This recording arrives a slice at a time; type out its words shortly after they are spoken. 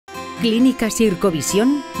Clínica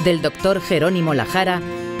Sircovisión del Dr. Jerónimo Lajara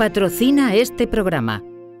patrocina este programa.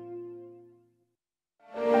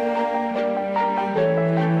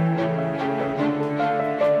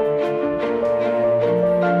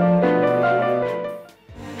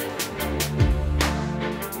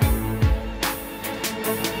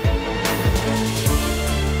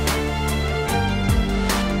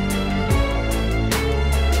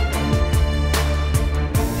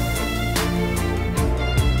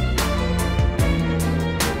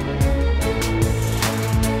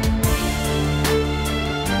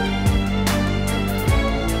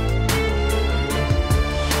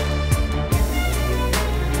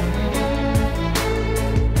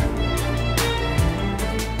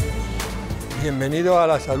 Bienvenido a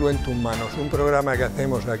La Salud en tus manos, un programa que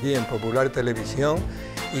hacemos aquí en Popular Televisión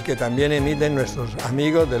y que también emiten nuestros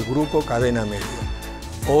amigos del grupo Cadena Media.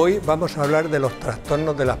 Hoy vamos a hablar de los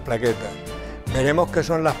trastornos de las plaquetas. Veremos qué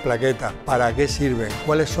son las plaquetas, para qué sirven,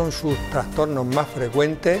 cuáles son sus trastornos más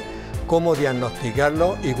frecuentes, cómo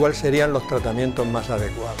diagnosticarlos y cuáles serían los tratamientos más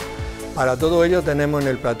adecuados. Para todo ello tenemos en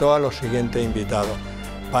el plató a los siguientes invitados.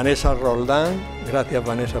 Vanessa Roldán, gracias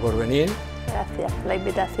Vanessa por venir. Gracias por la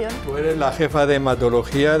invitación. Tú eres la jefa de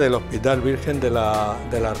hematología del Hospital Virgen de la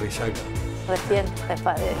Risaca. Recién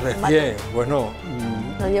jefa de Recién, bueno.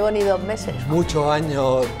 No llevo ni 2 meses. Muchos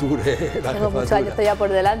años duré la jefatura. Tengo muchos años todavía por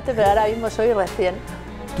delante, pero ahora mismo soy recién.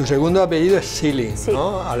 Tu segundo apellido es Schilling, sí.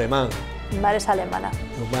 ¿no? Alemán. Mi madre es alemana.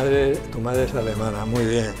 Tu madre es alemana, muy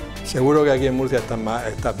bien. Seguro que aquí en Murcia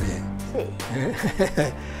estás bien. Sí.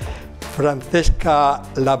 Francesca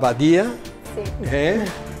Lapadía. Sí.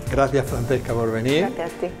 Gracias, Francesca, por venir.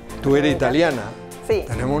 Gracias a ti. Tú eres italiana. Sí.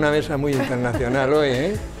 Tenemos una mesa muy internacional hoy,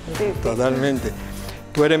 ¿eh? Sí. Totalmente.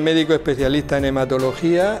 Tú eres médico especialista en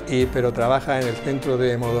hematología, pero trabajas en el Centro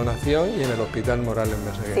de Hemodonación y en el Hospital Morales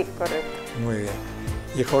Meseguer. Sí, correcto. Muy bien.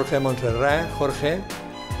 Y Jorge Montserrat. Jorge.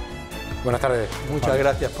 Buenas tardes. Muchas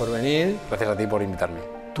gracias por venir. Gracias a ti por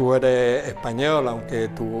invitarme. Tú eres español, aunque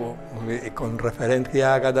tú con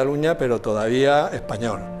referencia a Cataluña, pero todavía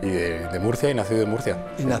español. Y de Murcia, y nacido en Murcia.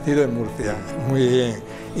 Y nacido en Murcia, muy bien.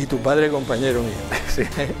 Y tu padre compañero mío, sí.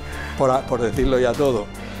 por decirlo ya todo.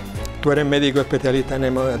 Tú eres médico especialista en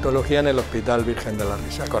hematología en el Hospital Virgen de la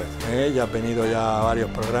Risaca. Correcto. Ya has venido ya a varios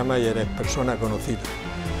programas y eres persona conocida.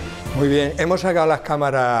 Muy bien, hemos sacado las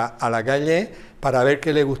cámaras a la calle para ver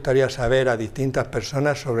qué le gustaría saber a distintas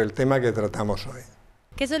personas sobre el tema que tratamos hoy.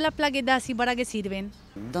 ¿Qué son las plaquetas y para qué sirven?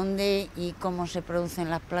 ¿Dónde y cómo se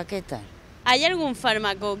producen las plaquetas? ¿Hay algún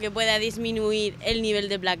fármaco que pueda disminuir el nivel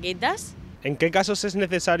de plaquetas? ¿En qué casos es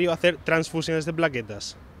necesario hacer transfusiones de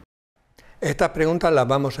plaquetas? Estas preguntas las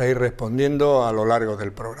vamos a ir respondiendo a lo largo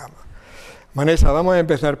del programa. Vanessa, vamos a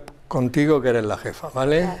empezar contigo, que eres la jefa,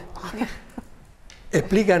 ¿vale?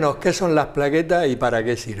 Explícanos qué son las plaquetas y para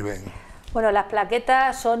qué sirven. Bueno, las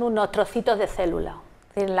plaquetas son unos trocitos de célula.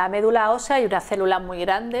 En la médula ósea hay unas células muy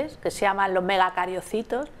grandes que se llaman los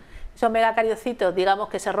megacariocitos. Esos megacariocitos, digamos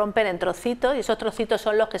que se rompen en trocitos y esos trocitos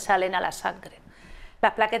son los que salen a la sangre.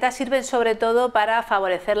 Las plaquetas sirven sobre todo para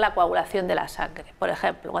favorecer la coagulación de la sangre. Por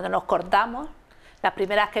ejemplo, cuando nos cortamos, las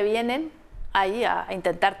primeras que vienen allí a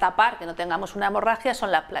intentar tapar que no tengamos una hemorragia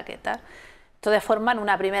son las plaquetas. Entonces forman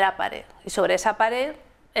una primera pared y sobre esa pared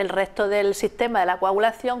el resto del sistema de la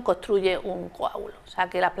coagulación construye un coágulo. O sea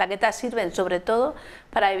que las plaquetas sirven sobre todo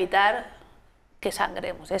para evitar que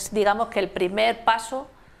sangremos. Es, digamos, que el primer paso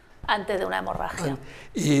antes de una hemorragia.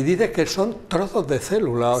 Y dices que son trozos de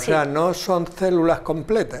células, o sí. sea, no son células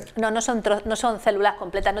completas. No son células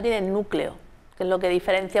completas, no tienen núcleo, que es lo que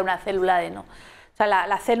diferencia una célula de no. O sea,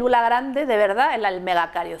 la célula grande de verdad es el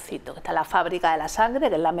megacariocito, que está en la fábrica de la sangre,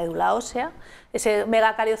 que es la médula ósea. Ese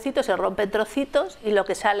megacariocito se rompe en trocitos y lo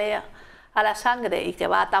que sale a la sangre y que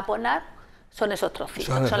va a taponar son esos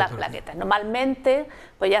trocitos, son las plaquetas. Normalmente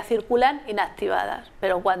pues ya circulan inactivadas,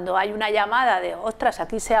 pero cuando hay una llamada de ostras,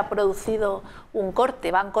 aquí se ha producido un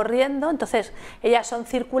corte, van corriendo, entonces ellas son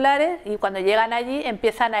circulares y cuando llegan allí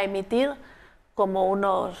empiezan a emitir como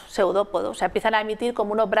unos pseudópodos, o sea, empiezan a emitir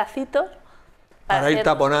como unos bracitos para ir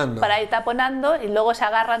taponando. Para ir taponando y luego se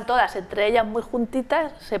agarran todas entre ellas muy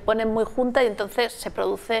juntitas, se ponen muy juntas y entonces se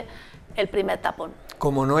produce el primer tapón.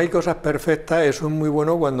 Como no hay cosas perfectas, eso es muy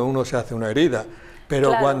bueno cuando uno se hace una herida. Pero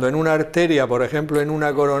claro, cuando en una arteria, por ejemplo en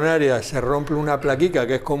una coronaria, se rompe una plaquica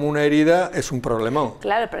que es como una herida, es un problemón.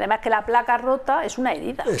 Claro, el problema es que la placa rota es una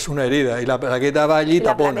herida. Es una herida y la plaqueta va allí y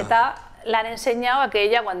tapona. La plaqueta le han enseñado a que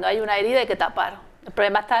ella cuando hay una herida hay que tapar. El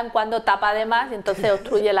problema está en cuando tapa de más y entonces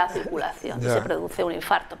obstruye la circulación y se produce un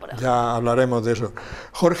infarto, por ejemplo. Ya hablaremos de eso.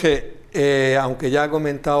 Jorge, aunque ya ha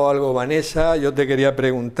comentado algo Vanessa, yo te quería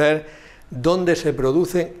preguntar dónde se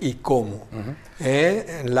producen y cómo.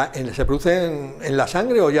 ¿Se producen en la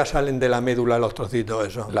sangre o ya salen de la médula los trocitos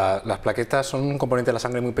esos? Las plaquetas son un componente de la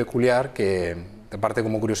sangre muy peculiar que, aparte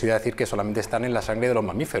como curiosidad decir que solamente están en la sangre de los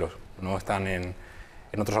mamíferos, no están en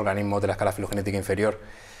otros organismos de la escala filogenética inferior.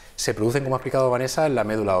 Se producen, como ha explicado Vanessa, en la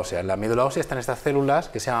médula ósea. En la médula ósea están estas células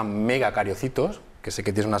que se llaman megacariocitos, que sé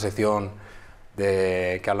que tienes una sección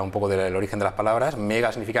que habla un poco del origen de las palabras.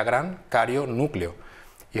 Mega significa gran, cario, núcleo.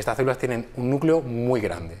 Y estas células tienen un núcleo muy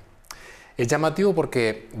grande. Es llamativo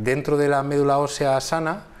porque dentro de la médula ósea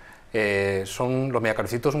sana los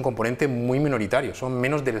megacariocitos un componente muy minoritario, son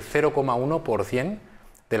menos del 0,1%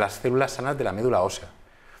 de las células sanas de la médula ósea.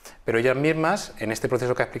 Pero ellas mismas, en este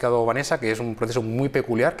proceso que ha explicado Vanessa, que es un proceso muy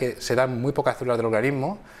peculiar, que se da en muy pocas células del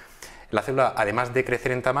organismo, la célula, además de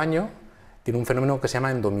crecer en tamaño, tiene un fenómeno que se llama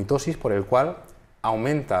endomitosis, por el cual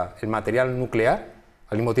aumenta el material nuclear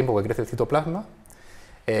al mismo tiempo que crece el citoplasma,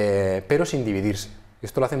 pero sin dividirse.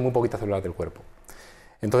 Esto lo hacen muy poquitas células del cuerpo.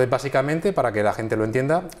 Entonces, básicamente, para que la gente lo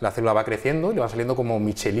entienda, la célula va creciendo y le van saliendo como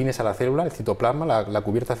michelines a la célula, el citoplasma, la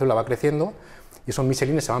cubierta de célula va creciendo y esos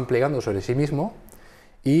michelines se van plegando sobre sí mismos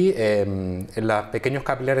y en los pequeños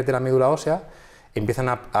capilares de la médula ósea empiezan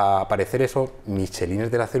a aparecer esos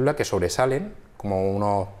michelines de la célula que sobresalen como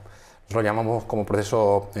nosotros lo llamamos como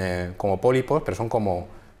proceso, como pólipos, pero son como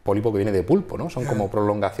pólipo que viene de pulpo, ¿no? Son como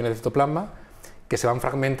prolongaciones del citoplasma que se van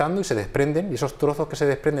fragmentando y se desprenden, y esos trozos que se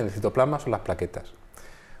desprenden del citoplasma son las plaquetas.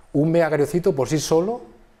 Un megacariocito por sí solo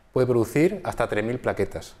puede producir hasta 3.000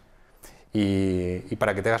 plaquetas. Y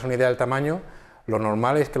para que te hagas una idea del tamaño, lo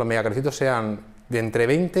normal es que los megacariocitos sean de entre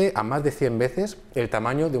 20 a más de 100 veces el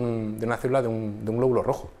tamaño de una célula de un glóbulo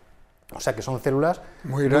rojo. O sea que son células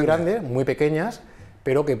muy grandes, muy pequeñas,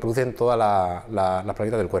 pero que producen todas las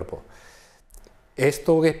plaquetas del cuerpo.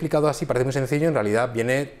 Esto que he explicado así parece muy sencillo, en realidad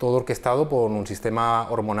viene todo orquestado por un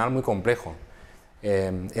sistema hormonal muy complejo.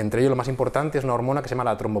 Entre ellos lo más importante es una hormona que se llama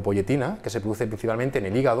la trombopoyetina, que se produce principalmente en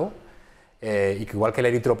el hígado, y que igual que la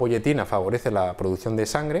eritropoyetina favorece la producción de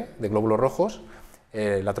sangre, de glóbulos rojos,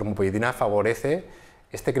 la trombopoyetina favorece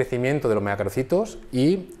este crecimiento de los megacariocitos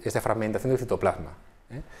y esta fragmentación del citoplasma.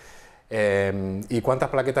 ¿Y cuántas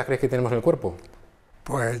plaquetas crees que tenemos en el cuerpo?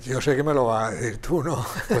 Pues yo sé que me lo vas a decir tú, ¿no?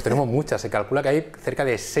 Pues tenemos muchas, se calcula que hay cerca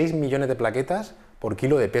de 6 millones de plaquetas por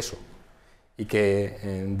kilo de peso y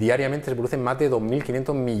que diariamente se producen más de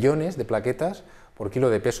 2.500 millones de plaquetas por kilo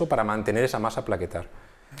de peso para mantener esa masa plaquetar.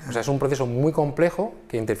 O sea, es un proceso muy complejo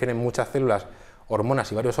que interfiere en muchas células,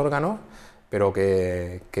 hormonas y varios órganos, pero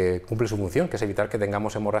que cumple su función, que es evitar que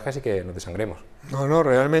tengamos hemorragias y que nos desangremos. No,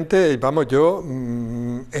 realmente, vamos, yo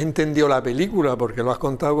he entendido la película, porque lo has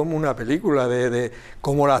contado como una película, de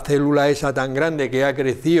cómo la célula esa tan grande que ha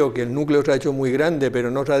crecido, que el núcleo se ha hecho muy grande,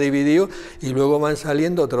 pero no se ha dividido, y luego van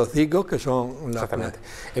saliendo trocicos que son las... Exactamente.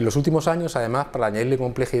 En los últimos años, además, para añadirle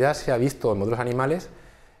complejidad, se ha visto en modelos animales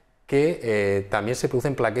que también se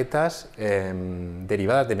producen plaquetas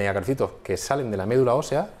derivadas de megacariocitos que salen de la médula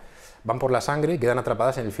ósea, van por la sangre y quedan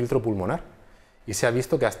atrapadas en el filtro pulmonar. Y se ha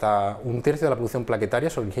visto que hasta 1/3 de la producción plaquetaria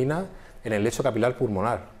se origina en el lecho capilar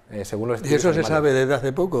pulmonar, según los estudios. ¿Y eso animales. se sabe desde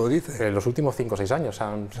hace poco, dice? En los últimos 5 o 6 años se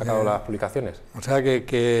han sacado las publicaciones. O sea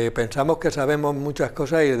que pensamos que sabemos muchas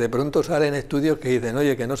cosas y de pronto salen estudios que dicen,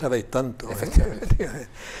 oye, que no sabéis tanto.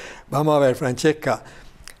 Vamos a ver, Francesca.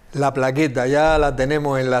 La plaqueta ya la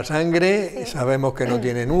tenemos en la sangre, sabemos que no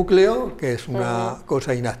tiene núcleo, que es una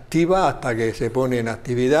cosa inactiva hasta que se pone en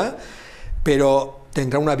actividad, pero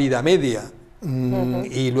tendrá una vida media.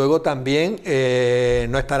 Y luego también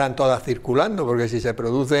no estarán todas circulando, porque si se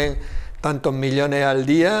producen tantos millones al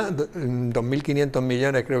día, 2.500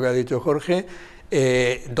 millones creo que ha dicho Jorge,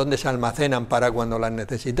 ¿dónde se almacenan para cuando las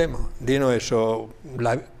necesitemos? Dinos eso,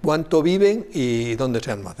 ¿cuánto viven y dónde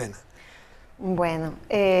se almacenan? Bueno,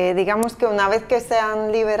 digamos que una vez que se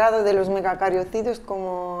han liberado de los megacariocitos,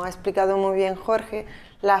 como ha explicado muy bien Jorge,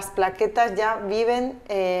 las plaquetas ya viven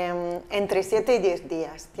entre 7 y 10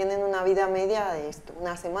 días, tienen una vida media de esto,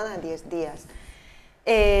 una semana, 10 días.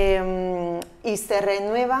 Y se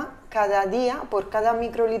renueva cada día, por cada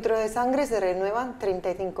microlitro de sangre se renuevan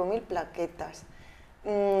 35.000 plaquetas.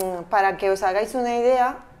 Para que os hagáis una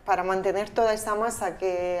idea, para mantener toda esa masa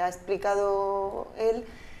que ha explicado él,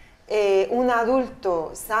 un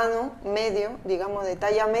adulto sano, medio, digamos de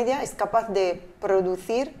talla media, es capaz de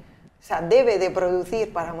producir, o sea, debe de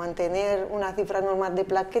producir para mantener una cifra normal de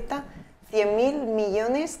plaqueta, 100.000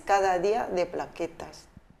 millones cada día de plaquetas.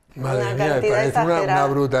 Madre mía, me parece una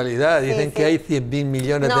brutalidad. Dicen que hay 100.000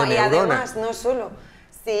 millones de neuronas. Y además, no solo,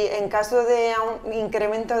 si en caso de un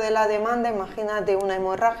incremento de la demanda, imagínate una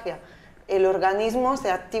hemorragia, el organismo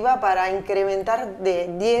se activa para incrementar de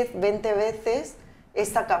 10, 20 veces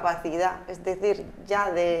esa capacidad, es decir,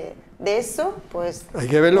 ya de eso, pues... Hay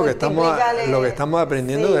que ver lo que estamos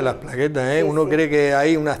aprendiendo de las plaquetas, ¿eh? Uno cree que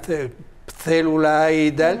hay unas células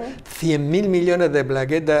y tal, 100.000 millones de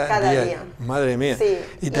plaquetas cada día. Madre mía. Sí.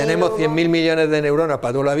 Y tenemos luego... 100.000 millones de neuronas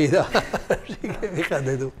para toda la vida. Así que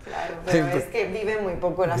fíjate tú. Claro, pero es que viven muy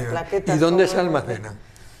poco las plaquetas. ¿Y dónde se almacenan?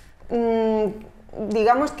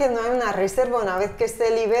 Digamos que no hay una reserva. Una vez que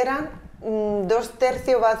se liberan,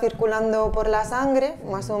 2/3 va circulando por la sangre,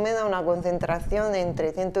 más o menos una concentración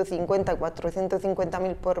entre 150 y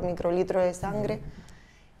 450.000 por microlitro de sangre,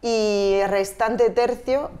 y el restante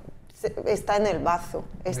tercio está en el bazo.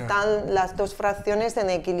 Están las dos fracciones en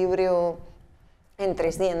equilibrio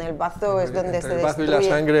entre sí. En el bazo es donde se destruye. El bazo y la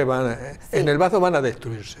sangre en el bazo van a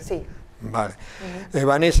destruirse. Sí. Vale.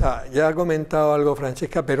 Vanessa, ya ha comentado algo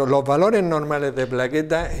Francesca, pero los valores normales de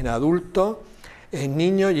plaquetas en adultos, en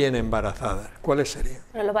niños y en embarazadas, ¿cuáles serían?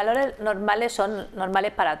 Bueno, los valores normales son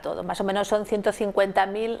normales para todos, más o menos son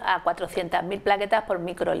 150.000 a 400.000 plaquetas por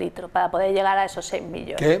microlitro, para poder llegar a esos 6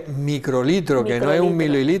 millones. ¿Qué microlitro? Que no es un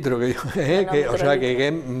mililitro, o sea, que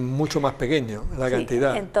es mucho más pequeño la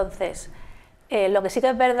cantidad. Entonces, lo que sí que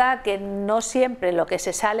es verdad que no siempre lo que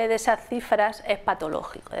se sale de esas cifras es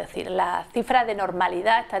patológico, es decir, las cifras de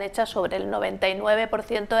normalidad están hechas sobre el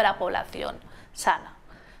 99% de la población sana.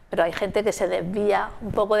 Pero hay gente que se desvía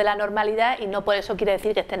un poco de la normalidad y no por eso quiere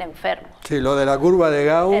decir que estén enfermos. Sí, lo de la curva de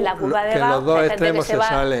Gauss, en la curva de que Gauss, los dos hay gente extremos que se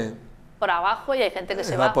salen por abajo y hay gente que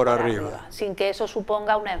se va por arriba, sin que eso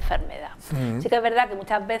suponga una enfermedad. Sí que es verdad que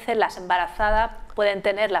muchas veces las embarazadas pueden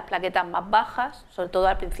tener las plaquetas más bajas, sobre todo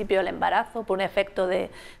al principio del embarazo, por un efecto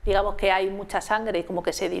de, digamos que hay mucha sangre y como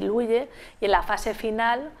que se diluye, y en la fase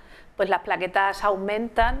final pues las plaquetas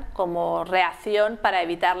aumentan como reacción para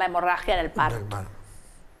evitar la hemorragia en el parto.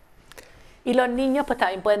 Y los niños pues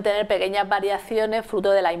también pueden tener pequeñas variaciones fruto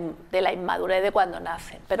de la inmadurez de cuando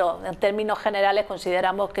nacen, pero en términos generales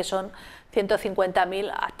consideramos que son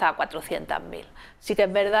 150.000 hasta 400.000. Sí que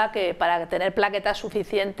es verdad que para tener plaquetas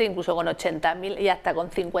suficientes, incluso con 80.000 y hasta con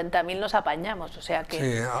 50.000 nos apañamos, o sea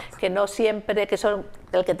que no siempre que son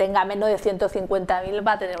el que tenga menos de 150.000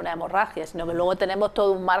 va a tener una hemorragia, sino que luego tenemos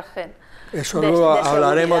todo un margen. Eso luego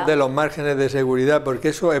hablaremos de los márgenes de seguridad, porque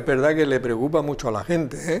eso es verdad que le preocupa mucho a la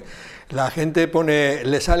gente, ¿eh? La gente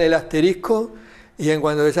le sale el asterisco, y en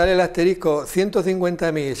cuanto le sale el asterisco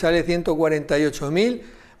 150.000, sale 148.000,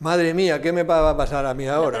 madre mía, ¿qué me va a pasar a mí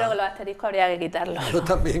ahora? Yo creo que los asteriscos habría que quitarlos. Yo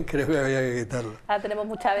también creo que habría que quitarlos. Ahora tenemos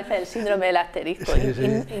muchas veces el síndrome del asterisco,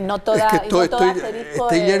 y no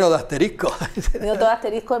estoy lleno de asteriscos. No todo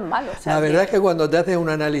asterisco es malo. O sea, la verdad es que cuando te haces un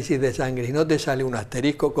análisis de sangre y no te sale un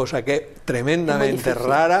asterisco, cosa que es tremendamente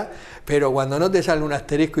rara, pero cuando no te sale un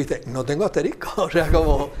asterisco y dices, no tengo asterisco, o sea,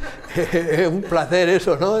 como es un placer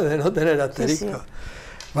eso, ¿no?, de no tener asterisco. Sí.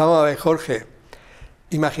 Vamos a ver, Jorge.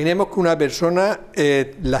 Imaginemos que una persona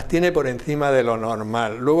las tiene por encima de lo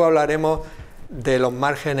normal. Luego hablaremos de los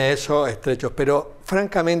márgenes esos estrechos, pero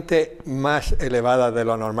francamente más elevadas de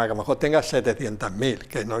lo normal, que a lo mejor tenga 700.000,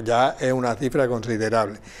 que no, ya es una cifra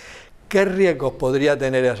considerable. ¿Qué riesgos podría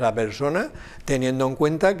tener esa persona, teniendo en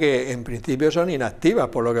cuenta que en principio son inactivas,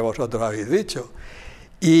 por lo que vosotros habéis dicho?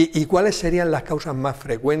 ¿Y cuáles serían las causas más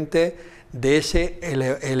frecuentes de esa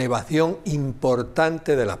elevación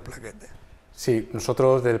importante de las plaquetas? Sí,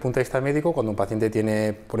 nosotros desde el punto de vista médico, cuando un paciente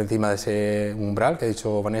tiene por encima de ese umbral que ha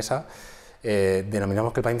dicho Vanessa,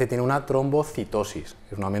 denominamos que el paciente tiene una trombocitosis,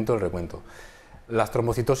 es un aumento del recuento. Las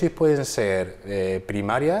trombocitosis pueden ser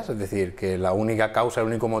primarias, es decir, que la única causa, el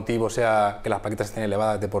único motivo sea que las plaquetas estén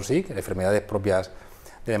elevadas de por sí, enfermedades propias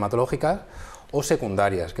de hematológicas, o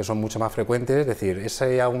secundarias, que son mucho más frecuentes, es decir,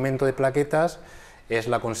 ese aumento de plaquetas es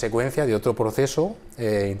la consecuencia de otro proceso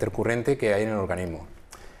intercurrente que hay en el organismo.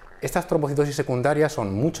 Estas trombocitosis secundarias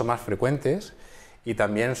son mucho más frecuentes y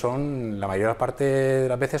también son, la mayor parte de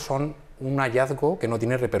las veces, son un hallazgo que no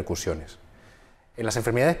tiene repercusiones. En las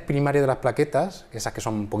enfermedades primarias de las plaquetas, esas que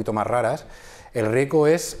son un poquito más raras, el riesgo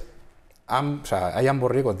es, hay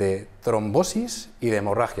ambos riesgos de trombosis y de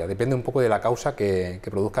hemorragia, depende un poco de la causa que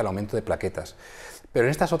produzca el aumento de plaquetas. Pero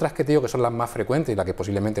en estas otras que te digo, que son las más frecuentes y las que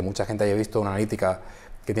posiblemente mucha gente haya visto una analítica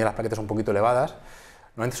que tiene las plaquetas un poquito elevadas,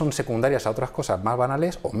 normalmente son secundarias a otras cosas más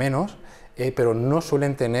banales o menos, pero no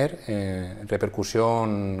suelen tener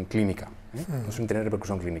repercusión clínica. No suelen tener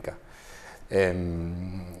repercusión clínica.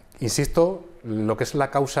 Insisto, lo que es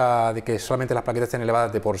la causa de que solamente las plaquetas estén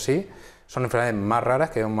elevadas de por sí son enfermedades más raras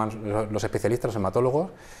que los especialistas, los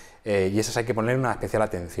hematólogos, y esas hay que poner una especial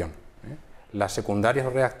atención. Las secundarias o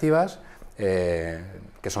reactivas,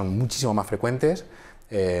 que son muchísimo más frecuentes,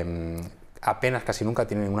 apenas, casi nunca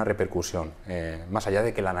tienen ninguna repercusión, más allá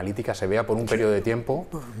de que la analítica se vea por un periodo de tiempo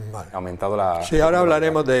aumentado la... Sí, ahora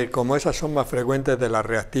hablaremos de, como esas son más frecuentes, de las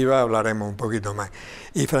reactivas hablaremos un poquito más.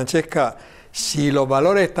 Y Francesca, si los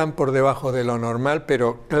valores están por debajo de lo normal,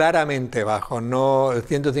 pero claramente bajos, no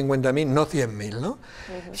 150.000, no 100.000, ¿no?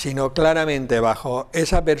 Sino claramente bajos,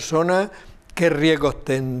 esa persona, ¿qué riesgos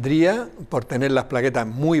tendría por tener las plaquetas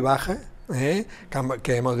muy bajas? Que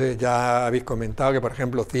ya habéis comentado que por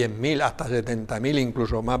ejemplo 100.000 hasta 70.000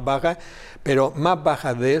 incluso más bajas, pero más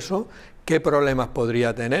bajas de eso, ¿qué problemas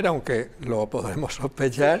podría tener? Aunque lo podemos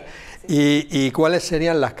sospechar, y cuáles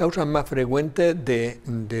serían las causas más frecuentes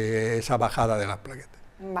de esa bajada de las plaquetas.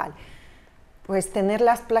 Vale, pues tener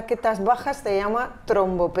las plaquetas bajas se llama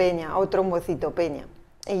trombopenia o trombocitopenia.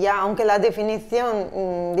 Y ya, aunque la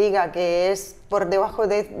definición diga que es por debajo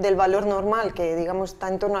del valor normal, que digamos está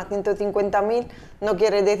en torno a 150.000, no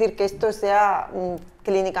quiere decir que esto sea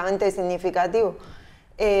clínicamente significativo.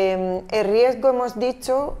 El riesgo, hemos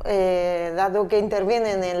dicho, dado que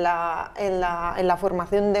intervienen en la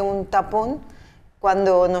formación de un tapón,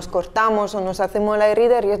 cuando nos cortamos o nos hacemos la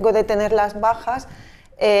herida, el riesgo de tenerlas bajas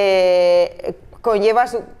conlleva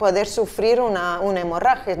poder sufrir una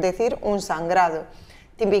hemorragia, es decir, un sangrado.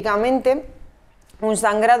 Típicamente, un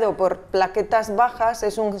sangrado por plaquetas bajas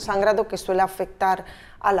es un sangrado que suele afectar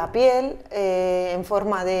a la piel en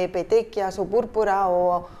forma de petequias o púrpura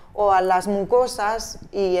o a las mucosas,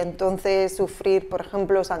 y entonces sufrir, por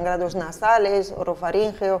ejemplo, sangrados nasales,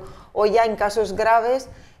 orofaríngeo, o ya en casos graves,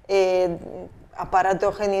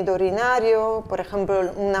 aparato genitourinario, por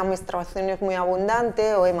ejemplo, una menstruación muy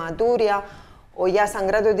abundante o hematuria, o ya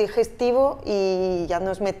sangrado digestivo, y ya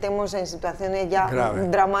nos metemos en situaciones ya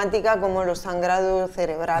dramáticas como los sangrados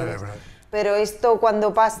cerebrales. Pero esto,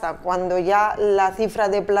 ¿cuándo pasa? Cuando ya la cifra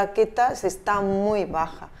de plaquetas está muy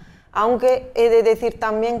baja. Aunque he de decir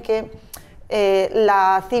también que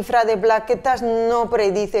la cifra de plaquetas no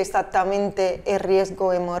predice exactamente el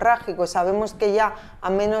riesgo hemorrágico. Sabemos que ya a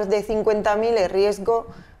menos de 50.000 el riesgo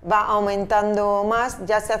va aumentando más,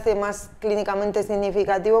 ya se hace más clínicamente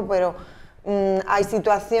significativo, pero hay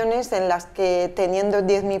situaciones en las que teniendo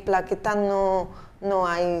 10.000 plaquetas no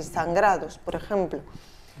hay sangrados, por ejemplo.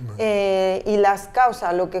 Y las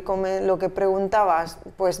causas, lo que preguntabas,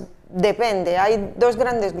 pues depende. Hay dos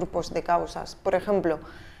grandes grupos de causas. Por ejemplo,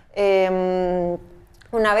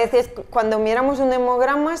 una vez cuando miramos un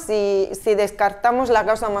hemograma, si descartamos la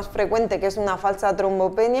causa más frecuente, que es una falsa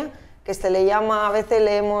trombopenia, que se le llama, a veces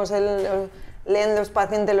leen los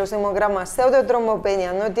pacientes los hemogramas,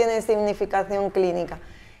 pseudotrombopenia, no tiene significación clínica.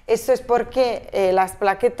 Eso es porque las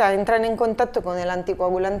plaquetas entran en contacto con el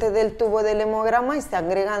anticoagulante del tubo del hemograma y se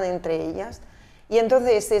agregan entre ellas. Y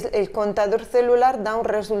entonces el contador celular da un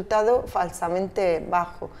resultado falsamente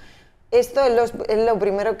bajo. Esto es lo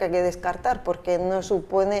primero que hay que descartar, porque no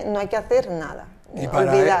hay que hacer nada. Y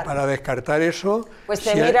para descartar eso, pues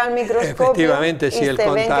se mira al microscopio, efectivamente, si el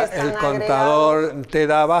contador te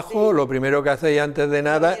da abajo, lo primero que hacéis antes de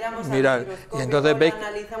nada, mirar, y entonces veis,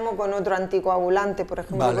 analizamos con otro anticoagulante, por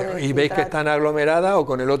ejemplo, y veis que están aglomeradas o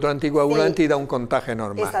con el otro anticoagulante, y da un contagio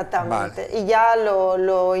normal. Exactamente, y ya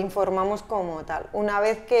lo informamos como tal. Una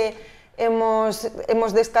vez que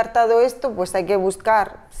hemos descartado esto, pues hay que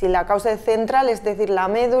buscar si la causa es central, es decir, la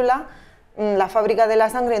médula, la fábrica de la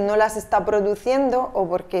sangre no las está produciendo, o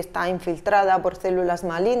porque está infiltrada por células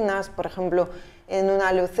malignas, por ejemplo, en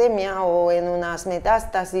una leucemia o en unas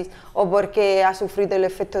metástasis, o porque ha sufrido el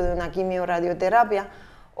efecto de una quimioradioterapia,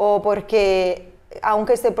 o porque,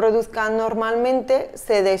 aunque se produzcan normalmente,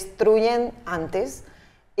 se destruyen antes.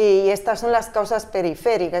 Y estas son las causas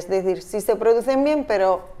periféricas, es decir, sí se producen bien,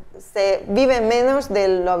 pero se vive menos de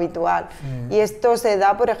lo habitual. Y esto se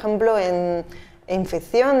da, por ejemplo, en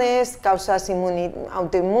infecciones, causas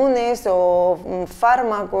autoinmunes o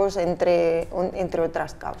fármacos, entre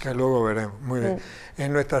otras causas. Que luego veremos. Muy bien.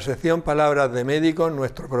 En nuestra sección Palabras de Médicos,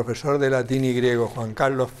 nuestro profesor de latín y griego, Juan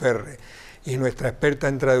Carlos Ferre, y nuestra experta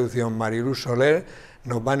en traducción, Mariluz Soler,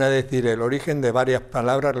 nos van a decir el origen de varias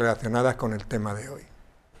palabras relacionadas con el tema de hoy.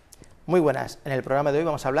 Muy buenas. En el programa de hoy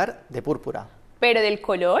vamos a hablar de púrpura. ¿Pero del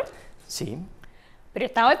color? Sí. Pero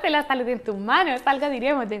estamos en la salud en tus manos, algo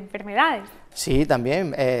diremos de enfermedades. Sí,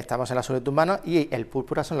 también estamos en la salud de tus manos, y el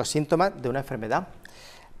púrpura son los síntomas de una enfermedad.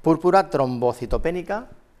 Púrpura trombocitopénica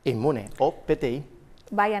inmune, o PTI.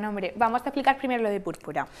 Vaya nombre. Vamos a explicar primero lo de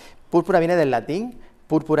púrpura. Púrpura viene del latín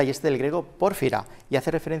púrpura, y del griego pórfira, y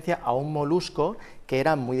hace referencia a un molusco que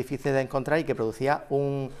era muy difícil de encontrar y que producía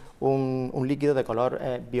un líquido de color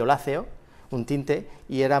violáceo, un tinte,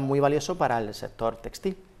 y era muy valioso para el sector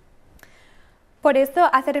textil. Por eso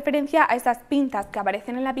hace referencia a esas pintas que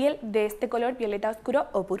aparecen en la piel de este color violeta oscuro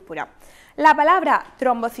o púrpura. La palabra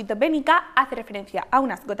trombocitopénica hace referencia a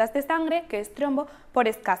unas gotas de sangre, que es trombo, por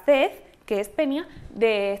escasez, que es penia,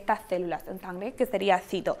 de estas células en sangre, que sería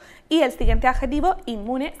cito. Y el siguiente adjetivo,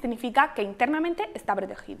 inmune, significa que internamente está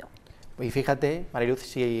protegido. Y fíjate, Mariluz,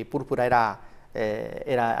 si púrpura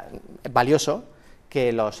era valioso,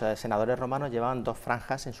 que los senadores romanos llevaban 2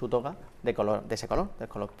 franjas en su toga de ese color, del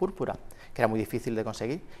color púrpura, que era muy difícil de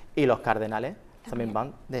conseguir, y los cardenales también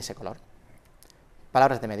van de ese color.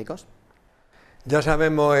 Palabras de médicos. Ya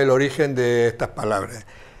sabemos el origen de estas palabras.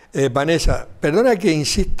 Vanessa, perdona que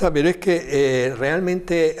insista, pero es que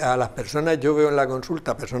realmente a las personas, yo veo en la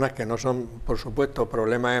consulta personas que no son, por supuesto,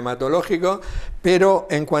 problemas hematológicos, pero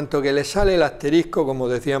en cuanto que les sale el asterisco, como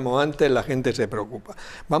decíamos antes, la gente se preocupa.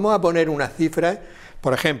 Vamos a poner unas cifras,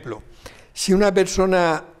 por ejemplo, si una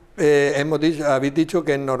persona, habéis dicho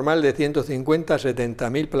que es normal de 150 a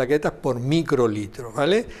 70.000 plaquetas por microlitro,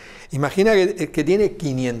 ¿vale? Imagina que tiene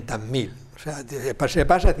 500.000, o sea, se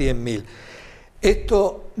pasa 100.000.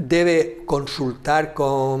 Esto debe consultar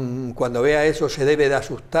cuando vea eso, se debe de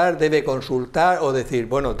asustar, debe consultar o decir,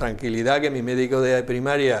 bueno, tranquilidad, que mi médico de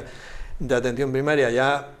atención primaria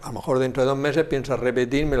ya a lo mejor dentro de 2 meses piensa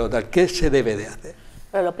repetírmelo tal. ¿Qué se debe de hacer?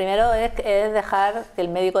 Pero lo primero es dejar que el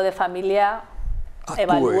médico de familia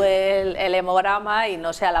evalúe el hemograma y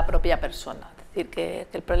no sea la propia persona. Es decir, que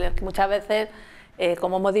el problema es que muchas veces,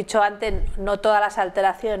 como hemos dicho antes, no todas las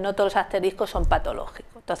alteraciones, no todos los asteriscos son patológicos.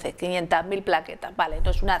 Entonces, 500.000 plaquetas, vale,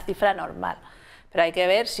 no es una cifra normal, pero hay que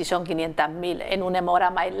ver si son 500.000 en un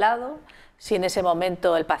hemograma aislado, si en ese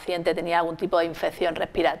momento el paciente tenía algún tipo de infección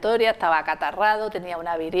respiratoria, estaba acatarrado, tenía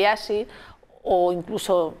una viriasis, o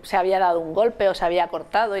incluso se había dado un golpe o se había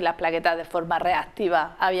cortado y las plaquetas de forma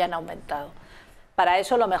reactiva habían aumentado. Para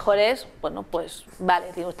eso lo mejor es, bueno, pues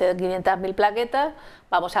vale, tiene usted 500.000 plaquetas,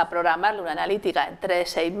 vamos a programarle una analítica en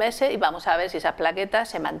 3-6 meses y vamos a ver si esas plaquetas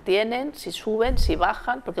se mantienen, si suben, si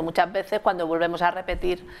bajan, porque muchas veces cuando volvemos a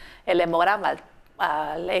repetir el hemograma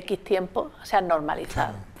al X tiempo se han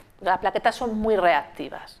normalizado. Las plaquetas son muy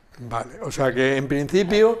reactivas. Vale, o sea que en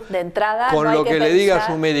principio, de entrada, con no lo que le diga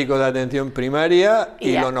su médico de atención primaria,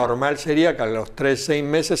 y lo está. Normal sería que a los 3-6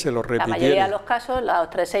 meses se lo repitiera. La mayoría de los casos, a los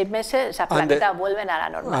 3-6 meses, esas plaquetas vuelven a la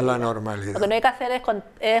normalidad. A la normalidad. Lo que no hay que hacer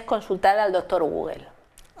es consultar al doctor Google.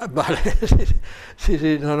 Vale,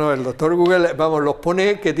 sí, no, el doctor Google, vamos, los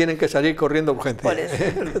pone que tienen que salir corriendo urgencia. Por eso.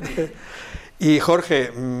 Y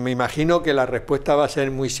Jorge, me imagino que la respuesta va a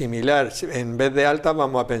ser muy similar. En vez de altas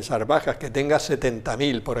vamos a pensar bajas, que tenga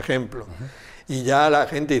 70.000, por ejemplo. Y ya la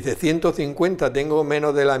gente dice, 150, tengo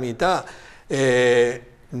menos de la mitad.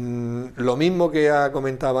 ¿Lo mismo que ha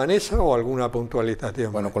comentado Vanessa o alguna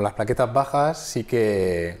puntualización? Bueno, con las plaquetas bajas sí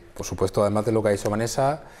que, por supuesto, además de lo que ha dicho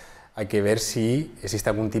Vanessa, hay que ver si existe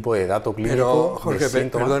algún tipo de dato clínico. Pero, Jorge,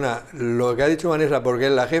 perdona, ¿lo que ha dicho Vanessa porque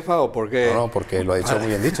es la jefa o porque...? No, porque lo ha dicho muy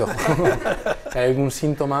bien dicho. Hay algún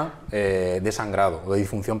síntoma de sangrado o de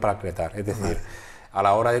disfunción plaquetar. Es decir, a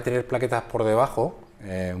la hora de tener plaquetas por debajo,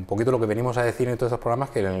 un poquito lo que venimos a decir en todos estos programas,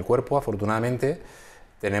 que en el cuerpo, afortunadamente,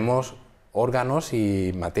 tenemos órganos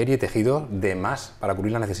y materia y tejidos de más para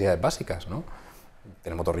cubrir las necesidades básicas, ¿no?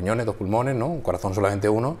 Tenemos 2 riñones, 2 pulmones, ¿no? Un corazón solamente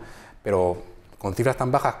 1, pero con cifras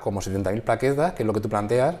tan bajas como 70.000 plaquetas, que es lo que tú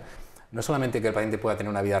planteas, no es solamente que el paciente pueda tener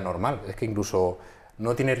una vida normal, es que incluso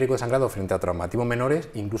no tiene riesgo de sangrado frente a traumatismos menores,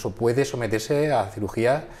 incluso puede someterse a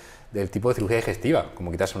cirugías del tipo de cirugía digestiva, como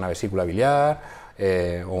quitarse una vesícula biliar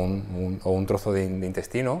o un trozo de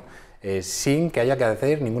intestino, sin que haya que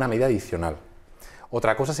hacer ninguna medida adicional.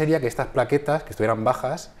 Otra cosa sería que estas plaquetas, que estuvieran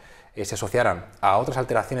bajas, se asociaran a otras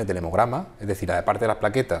alteraciones del hemograma, es decir, aparte de las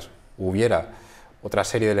plaquetas hubiera otra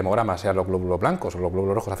serie de hemogramas, sean los glóbulos blancos o los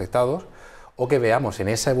glóbulos rojos afectados, o que veamos en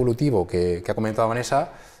ese evolutivo que ha comentado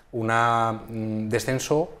Vanessa un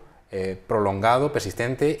descenso prolongado,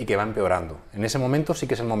 persistente y que va empeorando. En ese momento sí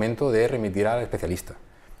que es el momento de remitir al especialista.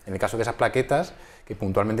 En el caso de esas plaquetas, que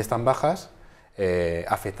puntualmente están bajas,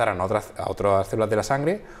 afectaran a otras células de la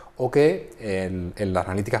sangre o que en las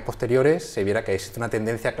analíticas posteriores se viera que existe una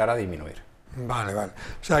tendencia clara a disminuir. Vale. O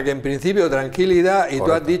sea que en principio tranquilidad, y Correcto.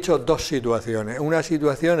 Tú has dicho 2 situaciones. Una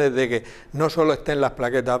situación es de que no solo estén las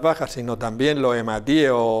plaquetas bajas, sino también los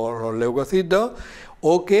hematíes o los leucocitos,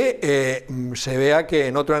 o que se vea que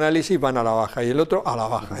en otro análisis van a la baja y el otro a la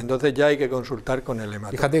baja. Entonces ya hay que consultar con el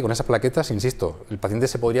hematólogo. Fíjate, con esas plaquetas, insisto, el paciente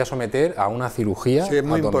se podría someter a una cirugía Sí, es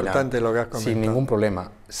muy abdominal, importante lo que has comentado. sin ningún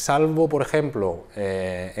problema. Salvo, por ejemplo,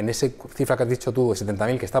 en esa cifra que has dicho tú, de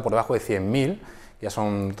 70.000, que está por debajo de 100.000, ya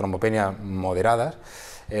son trombopenias moderadas,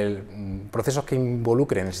 procesos que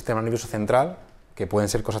involucren el sistema nervioso central, que pueden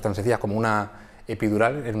ser cosas tan sencillas como una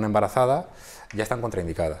epidural en una embarazada ya están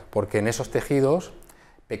contraindicadas, porque en esos tejidos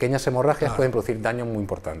pequeñas hemorragias pueden producir daños muy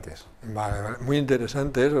importantes. Vale, vale, muy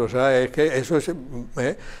interesante eso, o sea, es que eso se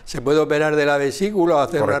puede operar de la vesícula o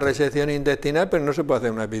hacer una resección intestinal, pero no se puede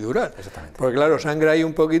hacer una epidural. Exactamente. Porque claro, sangra ahí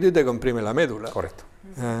un poquito y te comprime la médula. Correcto.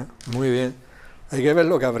 Muy bien. Hay que ver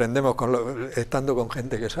lo que aprendemos estando con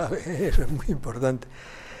gente que sabe, eso es muy importante.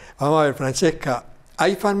 Vamos a ver, Francesca,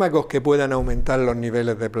 ¿hay fármacos que puedan aumentar los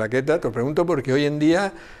niveles de plaquetas? Te lo pregunto porque hoy en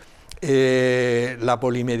día la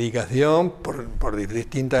polimedicación por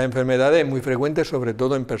distintas enfermedades es muy frecuente, sobre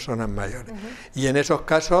todo en personas mayores. Y en esos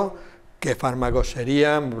casos, ¿qué fármacos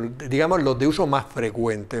serían, digamos, los de uso más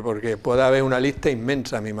frecuente? Porque puede haber una lista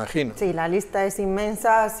inmensa, me imagino. Sí, la lista es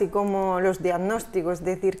inmensa, así como los diagnósticos, es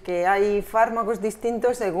decir, que hay fármacos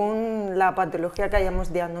distintos según la patología que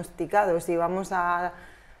hayamos diagnosticado. Si vamos a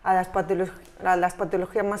las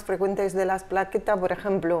patologías más frecuentes de las plaquetas, por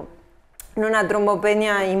ejemplo, una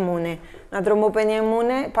trombopenia inmune. Una trombopenia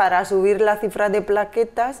inmune, para subir la cifra de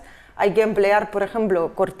plaquetas, hay que emplear, por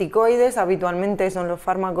ejemplo, corticoides, habitualmente son los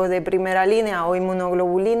fármacos de primera línea o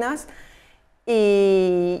inmunoglobulinas,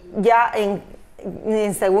 y ya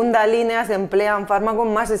en segunda línea se emplean fármacos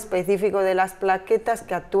más específicos de las plaquetas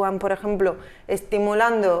que actúan, por ejemplo,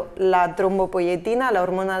 estimulando la trombopoyetina, la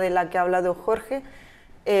hormona de la que ha hablado Jorge,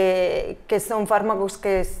 que son fármacos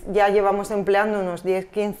que ya llevamos empleando unos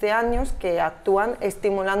 10-15 años, que actúan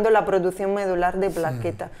estimulando la producción medular de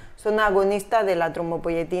plaquetas. Son agonistas de la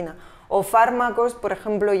trombopoyetina. O fármacos, por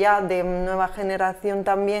ejemplo, ya de nueva generación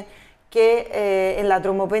también, que en la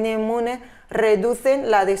trombopenia inmune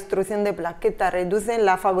reducen la destrucción de plaquetas, reducen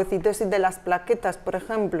la fagocitosis de las plaquetas, por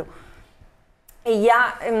ejemplo. Y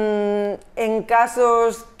ya en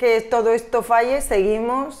casos que todo esto falle,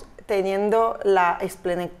 seguimos teniendo la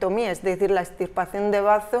esplenectomía, es decir, la extirpación de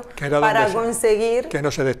bazo, para conseguir que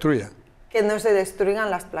no se destruya. Que no se destruyan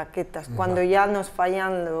las plaquetas, cuando ya nos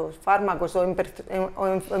fallan los fármacos o en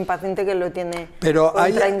paciente que lo tiene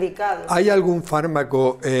contraindicado. ¿Hay algún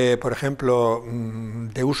fármaco, por ejemplo,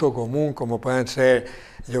 de uso común, como pueden ser,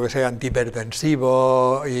 yo que sé,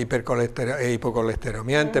 antihipertensivos,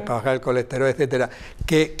 hipocolesteromiantes, para bajar el colesterol, etcétera,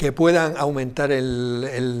 que puedan aumentar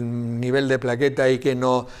el nivel de plaqueta y que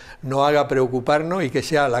no haga preocuparnos y que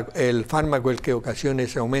sea el fármaco el que ocasione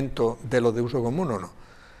ese aumento de los de uso común o no?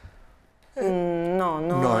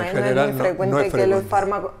 No, en general es muy frecuente que los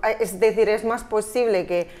fármacos, es decir, es más posible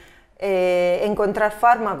que encontrar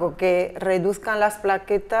fármaco que reduzcan las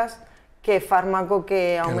plaquetas que fármaco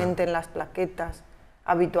que aumenten las plaquetas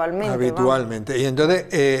habitualmente. Y entonces,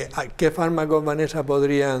 ¿qué fármacos, Vanessa,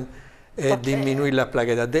 podrían disminuir las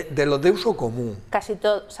plaquetas? De los de uso común. Casi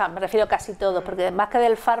todos, o sea, me refiero a casi todos, porque más que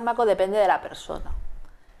del fármaco depende de la persona.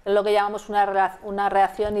 Es lo que llamamos una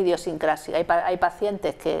reacción idiosincrásica. Hay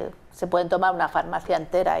pacientes que se pueden tomar una farmacia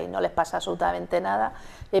entera y no les pasa absolutamente nada.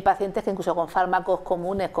 Y hay pacientes que incluso con fármacos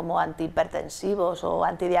comunes como antihipertensivos o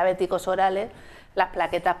antidiabéticos orales, las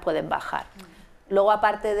plaquetas pueden bajar. Luego,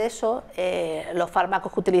 aparte de eso, los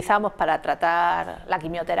fármacos que utilizamos para tratar la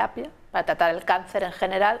quimioterapia, para tratar el cáncer en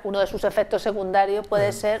general, uno de sus efectos secundarios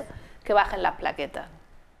puede ser que bajen las plaquetas.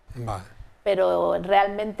 Vale. Pero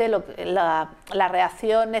realmente la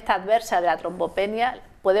reacción esta adversa de la trombopenia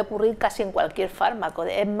puede ocurrir casi en cualquier fármaco.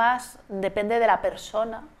 Es más, depende de la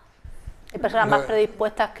persona. Hay personas más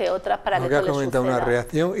predispuestas que otras para que esto les suceda. Una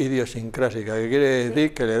reacción idiosincrásica, que quiere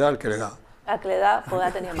decir que le da al que le da. Al que le da, pues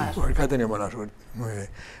ha tenido mala suerte. Porque ha tenido mala suerte. Muy bien.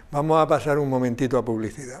 Vamos a pasar un momentito a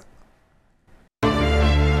publicidad.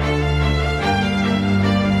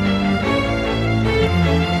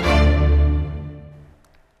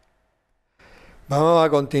 Vamos a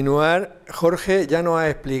continuar. Jorge ya nos ha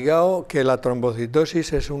explicado que la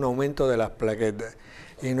trombocitosis es un aumento de las plaquetas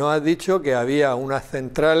y nos ha dicho que había unas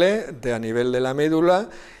centrales a nivel de la médula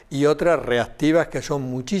y otras reactivas que son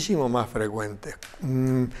muchísimo más frecuentes.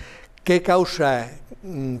 ¿Qué causas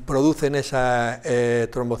producen esa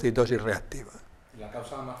trombocitosis reactiva? La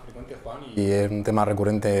causa más frecuente, Juan, y es un tema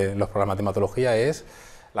recurrente en los programas de hematología, es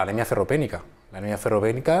la anemia ferropénica. La anemia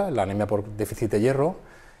ferropénica, la anemia por déficit de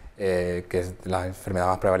hierro, que es la enfermedad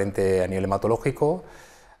más prevalente a nivel hematológico,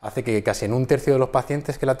 hace que casi en un tercio de los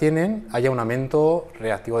pacientes que la tienen haya un aumento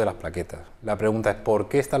reactivo de las plaquetas. La pregunta es ¿por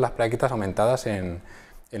qué están las plaquetas aumentadas en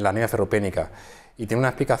la anemia ferropénica? Y tiene una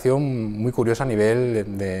explicación muy curiosa a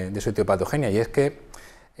nivel de su etiopatogenia, y es que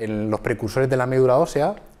en los precursores de la médula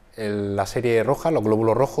ósea, la serie roja, los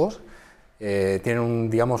glóbulos rojos, tienen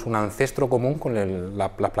un ancestro común con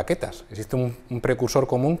las plaquetas. Existe un precursor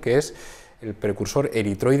común que es el precursor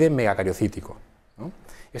eritroide megacariocítico, ¿no?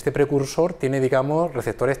 Este precursor tiene,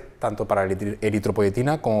 receptores tanto para la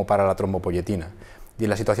eritropoyetina como para la trombopoyetina. Y en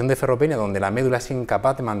la situación de ferropenia, donde la médula es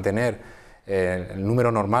incapaz de mantener el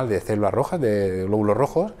número normal de células rojas, de glóbulos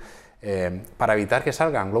rojos, para evitar que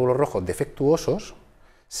salgan glóbulos rojos defectuosos,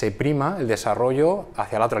 se prima el desarrollo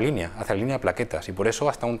hacia la otra línea, hacia la línea de plaquetas, y por eso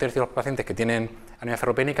hasta un tercio de los pacientes que tienen anemia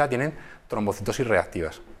ferropénica tienen trombocitosis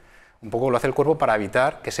reactivas. Un poco lo hace el cuerpo para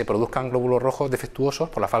evitar que se produzcan glóbulos rojos defectuosos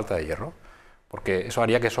por la falta de hierro, porque eso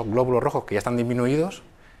haría que esos glóbulos rojos que ya están disminuidos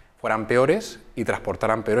fueran peores y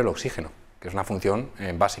transportaran peor el oxígeno, que es una función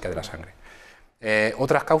básica de la sangre.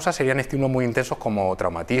 Otras causas serían estímulos muy intensos como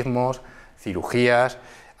traumatismos, cirugías,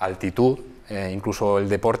 altitud, incluso el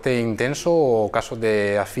deporte intenso o casos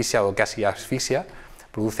de asfixia o casi asfixia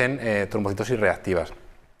producen trombocitosis reactivas.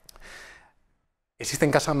 Existen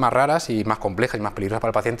causas más raras y más complejas y más peligrosas para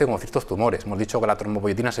el paciente, como ciertos tumores. Hemos dicho que la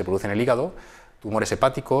trombopoyetina se produce en el hígado, tumores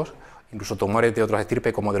hepáticos, incluso tumores de otros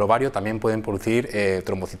estirpes como del ovario también pueden producir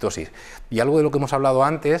trombocitosis. Y algo de lo que hemos hablado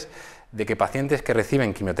antes, de que pacientes que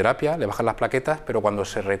reciben quimioterapia le bajan las plaquetas, pero cuando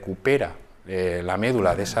se recupera la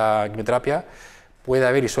médula de esa quimioterapia, puede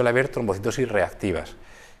haber y suele haber trombocitosis reactivas,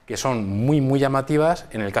 que son muy llamativas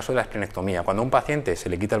en el caso de la esplenectomía. Cuando a un paciente se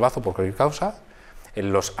le quita el bazo por cualquier causa,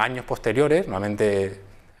 en los años posteriores, normalmente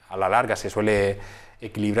a la larga se suele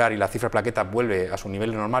equilibrar y la cifra de plaquetas vuelve a sus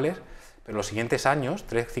niveles normales, pero en los siguientes años,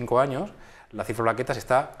 3-5 años, la cifra de plaquetas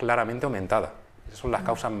está claramente aumentada. Esas son las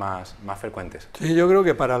causas más frecuentes. Sí, yo creo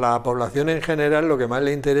que para la población en general lo que más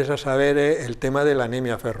le interesa saber es el tema de la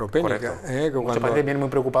anemia ferropénica. Correcto. Muchos pacientes vienen muy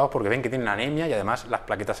preocupados porque ven que tienen anemia y además las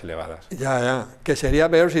plaquetas elevadas. Ya, que sería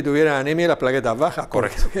peor si tuvieran anemia y las plaquetas bajas.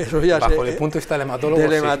 Correcto. Eso ya bajo el punto de vista del hematólogo,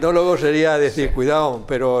 del hematólogo sería decir, cuidado,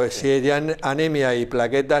 pero si ya anemia y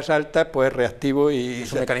plaquetas altas, pues reactivo y...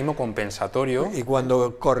 Es un mecanismo compensatorio. Y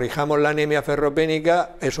cuando corrijamos la anemia ferropénica,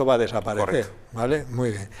 eso va a desaparecer. Correcto. ¿Vale? Muy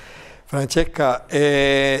bien. Francesca,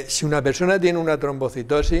 si una persona tiene una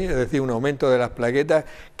trombocitosis, es decir, un aumento de las plaquetas,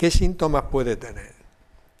 ¿qué síntomas puede tener?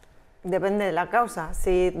 Depende de la causa.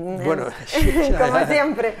 Si, bueno, como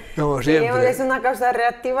siempre. Como si siempre. es una causa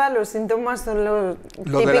reactiva, los síntomas son los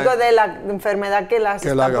típicos de la enfermedad que las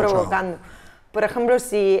está provocando. Por ejemplo,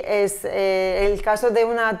 si es el caso de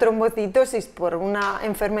una trombocitosis por una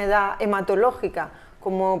enfermedad hematológica,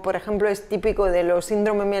 como por ejemplo es típico de los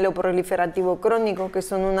síndrome mieloproliferativo crónico, que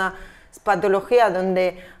son una patología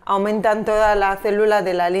donde aumentan todas las células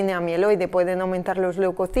de la línea mieloide, pueden aumentar los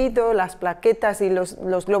leucocitos, las plaquetas y los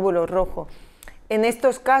glóbulos rojos. En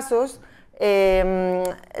estos casos,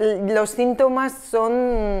 los síntomas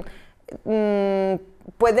son,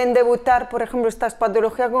 pueden debutar, por ejemplo, estas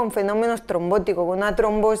patologías con fenómenos trombóticos, con una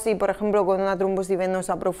trombosis, por ejemplo, con una trombosis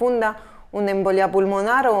venosa profunda, una embolia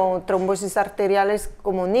pulmonar o trombosis arteriales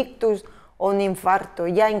como un ictus o un infarto.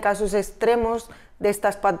 Ya en casos extremos de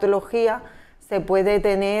estas patologías se puede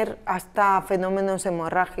tener hasta fenómenos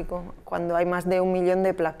hemorrágicos, cuando hay más de 1 millón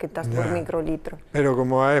de plaquetas por microlitro. Pero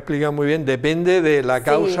como ha explicado muy bien, depende de la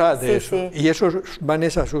causa de eso. Sí. ¿Y eso,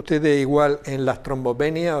 Vanessa, sucede igual en las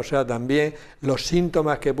trombopenias? O sea, también los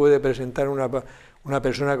síntomas que puede presentar una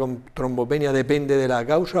persona con trombopenia depende de la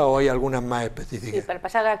causa, ¿o hay algunas más específicas? Sí, pero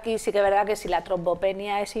pasa que aquí sí que es verdad que si la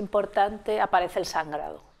trombopenia es importante, aparece el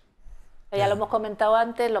sangrado. Ya lo hemos comentado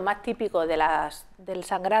antes, lo más típico de del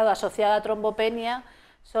sangrado asociado a trombopenia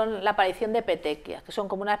son la aparición de petequias, que son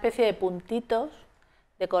como una especie de puntitos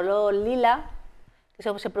de color lila, que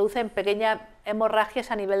se producen pequeñas hemorragias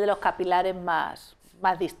a nivel de los capilares más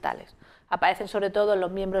distales. Aparecen sobre todo en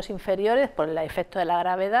los miembros inferiores por el efecto de la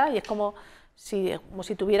gravedad y es como si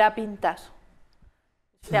tuviera pintas.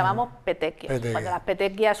 Se llamamos petequias. Cuando las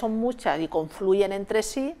petequias son muchas y confluyen entre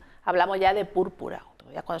sí, hablamos ya de púrpura.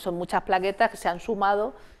 Ya cuando son muchas plaquetas que se han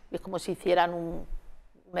sumado y es como si hicieran un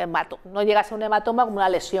hematoma. No llega a ser un hematoma, como una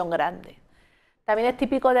lesión grande. También es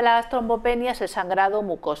típico de las trombopenias el sangrado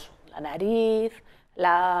mucoso, la nariz,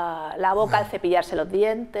 la boca al cepillarse los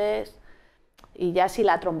dientes, y ya si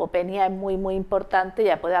la trombopenia es muy importante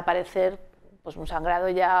ya puede aparecer pues un sangrado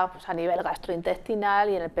ya a nivel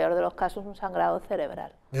gastrointestinal y en el peor de los casos un sangrado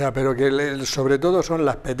cerebral. Ya, pero que sobre todo son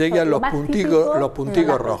las petequias, los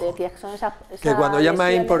punticos rojos, que cuando ya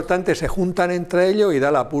más importante se juntan entre ellos y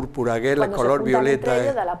da la púrpura, que es el color violeta. Entre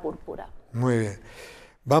ellos da la púrpura. Muy bien.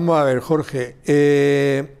 Vamos a ver, Jorge,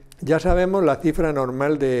 ya sabemos la cifra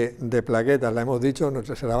normal de plaquetas, la hemos dicho,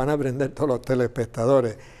 se la van a aprender todos los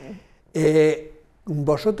telespectadores.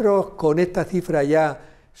 ¿Vosotros con esta cifra ya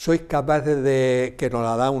sois capaces de, que nos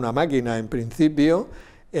la da una máquina en principio,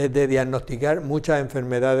 de diagnosticar muchas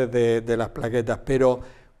enfermedades de las plaquetas, pero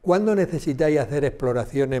 ¿cuándo necesitáis hacer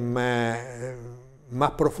exploraciones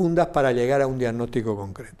más profundas para llegar a un diagnóstico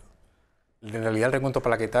concreto? En realidad el recuento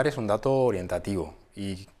plaquetar es un dato orientativo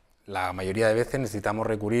y la mayoría de veces necesitamos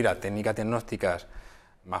recurrir a técnicas diagnósticas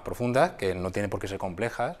más profundas, que no tienen por qué ser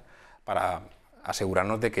complejas, para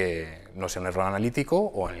asegurarnos de que no sea un error analítico,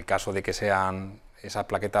 o en el caso de que sean esas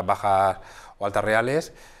plaquetas bajas o altas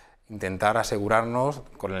reales, intentar asegurarnos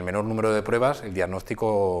con el menor número de pruebas el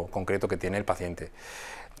diagnóstico concreto que tiene el paciente.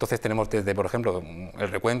 Entonces tenemos desde, por ejemplo, el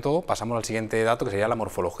recuento, pasamos al siguiente dato, que sería la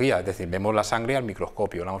morfología, es decir, vemos la sangre al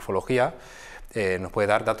microscopio. La morfología nos puede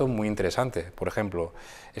dar datos muy interesantes. Por ejemplo,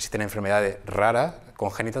 existen enfermedades raras,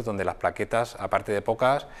 congénitas, donde las plaquetas, aparte de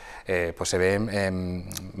pocas, pues se ven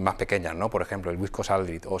más pequeñas, ¿no? Por ejemplo, el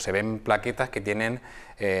viscosaldrit, o se ven plaquetas que tienen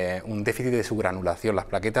un déficit de subgranulación. Las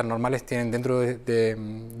plaquetas normales tienen dentro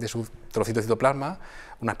de su trocito de citoplasma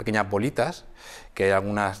unas pequeñas bolitas, que hay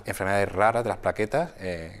algunas enfermedades raras de las plaquetas,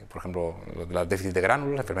 por ejemplo, los déficits de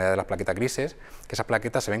gránulos, la enfermedad de las plaquetas grises, que esas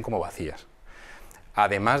plaquetas se ven como vacías.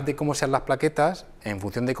 Además de cómo sean las plaquetas, en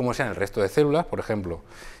función de cómo sean el resto de células, por ejemplo,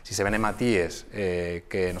 si se ven hematíes,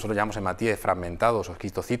 que nosotros llamamos hematíes fragmentados o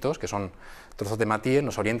esquistocitos, que son trozos de hematíes,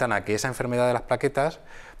 nos orientan a que esa enfermedad de las plaquetas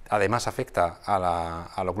además afecta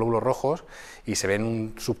a los glóbulos rojos, y se ven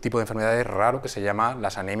un subtipo de enfermedades raro que se llama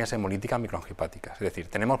las anemias hemolíticas microangiopáticas. Es decir,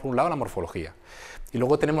 tenemos por un lado la morfología, y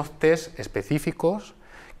luego tenemos test específicos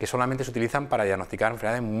que solamente se utilizan para diagnosticar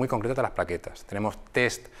enfermedades muy concretas de las plaquetas. Tenemos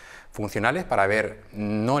test funcionales para ver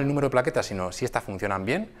no el número de plaquetas, sino si estas funcionan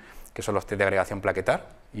bien, que son los test de agregación plaquetar,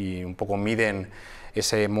 y un poco miden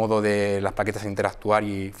ese modo de las plaquetas de interactuar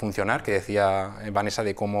y funcionar, que decía Vanessa,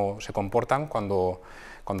 de cómo se comportan cuando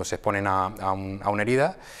se exponen a una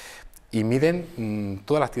herida, y miden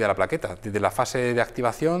toda la actividad de la plaqueta, desde la fase de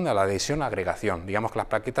activación a la adhesión a agregación. Digamos que las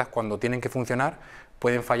plaquetas, cuando tienen que funcionar,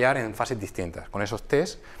 pueden fallar en fases distintas. Con esos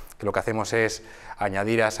test, que lo que hacemos es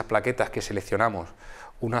añadir a esas plaquetas que seleccionamos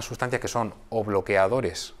unas sustancias que son o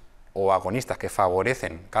bloqueadores o agonistas que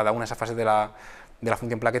favorecen cada una de esas fases de la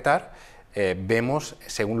función plaquetar, vemos,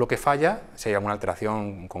 según lo que falla, si hay alguna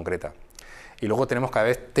alteración concreta. Y luego tenemos cada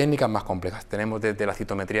vez técnicas más complejas. Tenemos desde la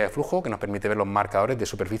citometría de flujo, que nos permite ver los marcadores de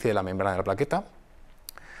superficie de la membrana de la plaqueta,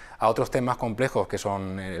 a otros test más complejos, que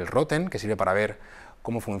son el ROTEN, que sirve para ver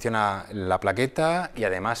cómo funciona la plaqueta, y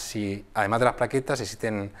además, además de las plaquetas,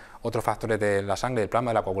 existen otros factores de la sangre, del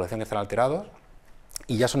plasma, de la coagulación, que están alterados,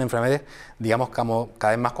 y ya son enfermedades, digamos,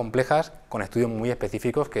 cada vez más complejas, con estudios muy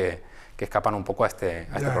específicos que escapan un poco a este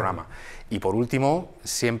programa. Y por último,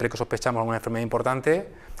 siempre que sospechamos alguna enfermedad importante,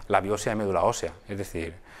 la biopsia de médula ósea, es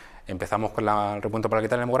decir, empezamos con el recuento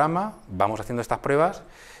plaquetal en el hemograma, vamos haciendo estas pruebas,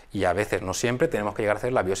 y a veces, no siempre, tenemos que llegar a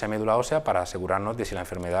hacer la biopsia de médula ósea para asegurarnos de si la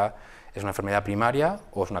enfermedad es una enfermedad primaria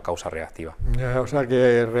o es una causa reactiva. O sea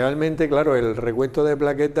que realmente, claro, el recuento de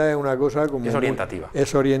plaquetas es una cosa como... Es orientativa.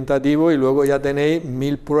 Es orientativo, y luego ya tenéis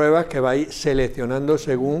 1000 pruebas que vais seleccionando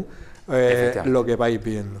según lo que vais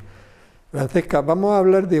viendo. Francesca, vamos a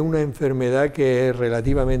hablar de una enfermedad que es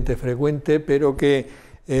relativamente frecuente, pero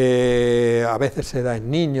que a veces se da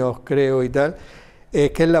en niños, creo, y tal,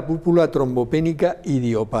 que es la púrpura trombopénica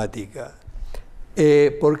idiopática.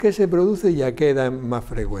 ¿Por qué se produce y a qué edad es más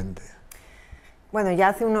frecuente? Bueno, ya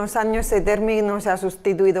hace unos años ese término se ha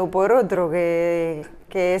sustituido por otro, que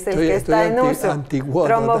es el que está en uso.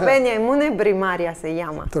 Trombopenia inmune primaria se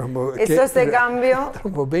llama. Eso se cambió.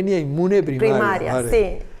 Trombopenia inmune primaria. Vale.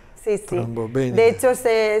 Sí. De hecho,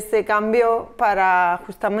 se cambió para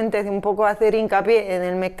justamente un poco hacer hincapié en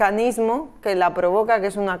el mecanismo que la provoca, que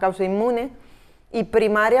es una causa inmune, y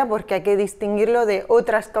primaria porque hay que distinguirlo de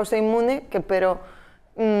otras causas inmunes pero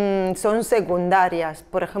son secundarias,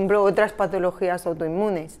 por ejemplo, otras patologías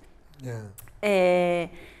autoinmunes.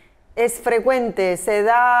 Es frecuente, se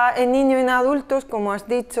da en niños y en adultos, como has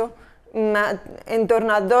dicho, en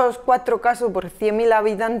torno a 2-4 casos por 100.000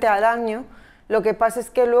 habitantes al año. Lo que pasa es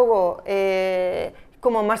que luego,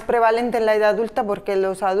 como más prevalente en la edad adulta, porque en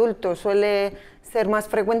los adultos suele ser más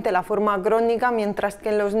frecuente la forma crónica, mientras que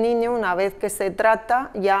en los niños, una vez que se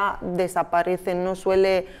trata, ya desaparecen, no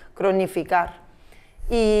suele cronificar.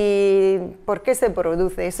 ¿Y por qué se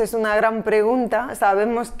produce? Esa es una gran pregunta.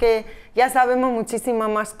 Ya sabemos muchísimas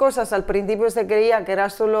más cosas. Al principio se creía que era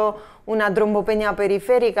solo una trombopenia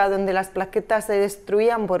periférica, donde las plaquetas se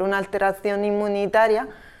destruían por una alteración inmunitaria,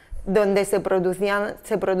 donde se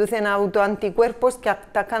producen autoanticuerpos que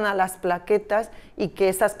atacan a las plaquetas, y que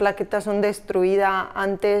esas plaquetas son destruidas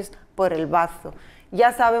antes por el bazo.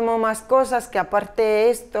 Ya sabemos más cosas, que aparte de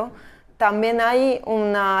esto, también hay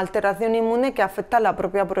una alteración inmune que afecta a la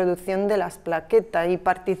propia producción de las plaquetas, y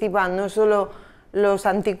participan no solo los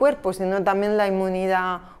anticuerpos, sino también la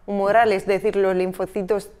inmunidad humoral, es decir, los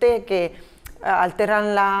linfocitos T, que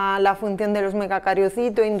alteran la función de los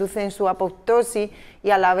megacariocitos, inducen su apoptosis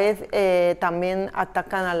y a la vez también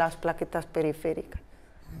atacan a las plaquetas periféricas.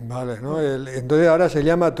 Vale, ¿no? Entonces ahora se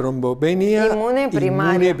llama trombopenia inmune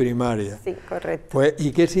primaria. Sí, correcto. Pues,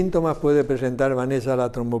 ¿y qué síntomas puede presentar, Vanessa,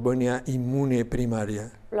 la trombopenia inmune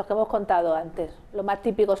primaria? Los que hemos contado antes. Lo más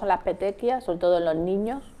típico son las petequias, sobre todo en los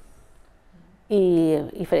niños, y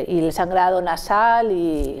el sangrado nasal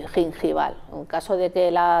y gingival. En caso de que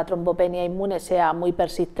la trombopenia inmune sea muy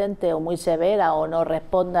persistente o muy severa o no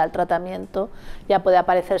responda al tratamiento, ya puede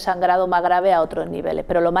aparecer sangrado más grave a otros niveles,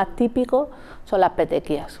 pero lo más típico son las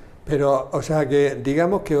petequias. Pero, o sea, que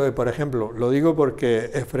digamos que, por ejemplo, lo digo porque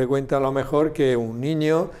es frecuente a lo mejor que un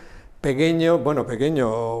niño pequeño, bueno, pequeño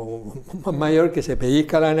o más mayor, que se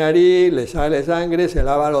pellizca la nariz, le sale sangre, se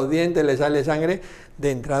lava los dientes, le sale sangre, de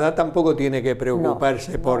entrada tampoco tiene que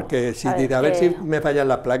preocuparse, porque si dice, a ver si me fallan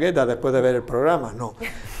las plaquetas después de ver el programa, no.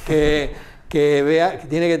 Que vea que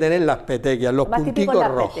tiene que tener las petequias, los punticos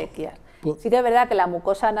rojos. Sí que es verdad que la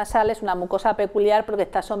mucosa nasal es una mucosa peculiar porque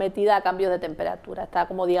está sometida a cambios de temperatura, está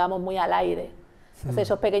como digamos muy al aire. Entonces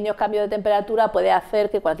esos pequeños cambios de temperatura puede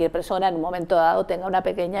hacer que cualquier persona en un momento dado tenga una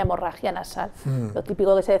pequeña hemorragia nasal. Lo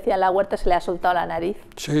típico que se decía en la huerta, se le ha soltado la nariz.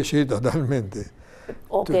 Sí, sí, totalmente.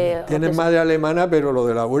 Tienes madre alemana, pero lo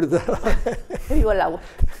de la huerta... Vivo en la huerta.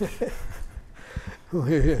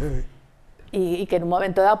 Muy bien. Y que en un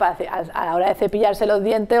momento dado, a la hora de cepillarse los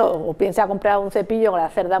dientes, o piensa comprar un cepillo con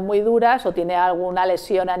las cerdas muy duras, o tiene alguna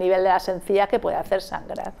lesión a nivel de las encías que puede hacer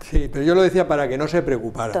sangrar. Sí, pero yo lo decía para que no se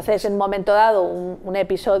preocupara. Entonces, en un momento dado, un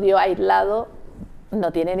episodio aislado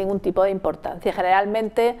no tiene ningún tipo de importancia.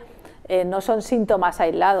 Generalmente no son síntomas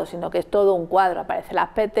aislados, sino que es todo un cuadro. Aparecen las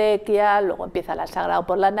petequias, luego empieza el sangrado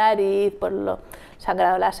por la nariz, por el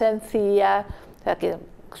sangrado de las encías, o sea que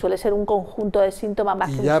suele ser un conjunto de síntomas más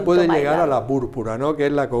que un síntoma. Y ya puede llegar a la púrpura, ¿no? Que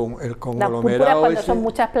es el conglomerado. La púrpura cuando son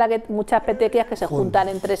muchas petequias que se juntan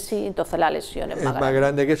entre sí, entonces la lesión es más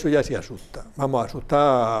grande que eso, ya se asusta. Vamos a asustar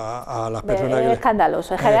a las personas. Es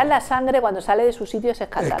escandaloso. En general la sangre cuando sale de su sitio es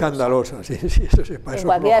escandalosa. Escandalosa, sí, eso se pasa. En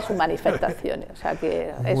cualquiera de sus manifestaciones. O sea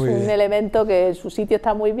que es un elemento que en su sitio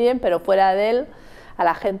está muy bien, pero fuera de él a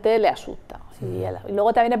la gente le asusta. Y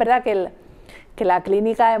luego también es verdad que la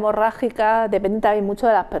clínica hemorrágica depende también mucho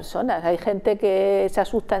de las personas. Hay gente que se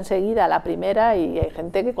asusta enseguida a la primera y hay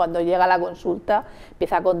gente que cuando llega a la consulta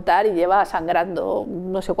empieza a contar y lleva sangrando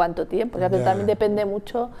no sé cuánto tiempo. O sea que también depende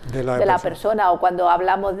mucho de la persona. O cuando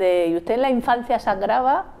hablamos de, ¿y usted en la infancia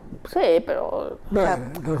sangraba? Sí, pero...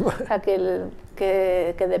 o sea que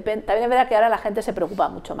depende. También es verdad que ahora la gente se preocupa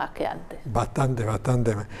mucho más que antes. Bastante.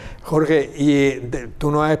 Jorge, y tú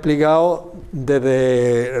nos has explicado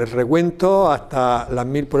desde el recuento hasta las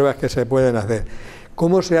 1000 pruebas que se pueden hacer.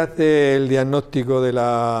 ¿Cómo se hace el diagnóstico de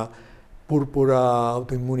la púrpura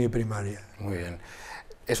autoinmune primaria? Muy bien.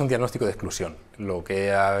 Es un diagnóstico de exclusión. Lo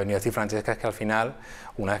que ha venido a decir Francesca es que al final,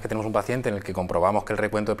 una vez que tenemos un paciente en el que comprobamos que el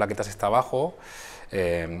recuento de plaquetas está bajo,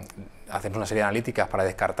 hacemos una serie de analíticas para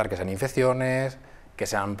descartar que sean infecciones, que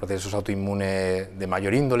sean procesos autoinmunes de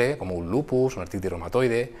mayor índole, como un lupus, una artritis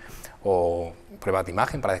reumatoide, o pruebas de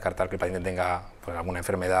imagen para descartar que el paciente tenga pues, alguna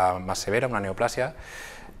enfermedad más severa, una neoplasia,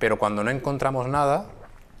 pero cuando no encontramos nada,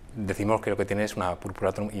 decimos que lo que tiene es una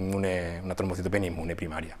púrpura inmune, una trombocitopenia inmune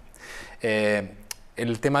primaria.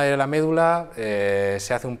 El tema de la médula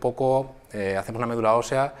se hace un poco, hacemos una médula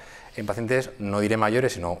ósea en pacientes, no diré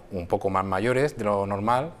mayores, sino un poco más mayores de lo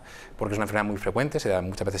normal, porque es una enfermedad muy frecuente, se da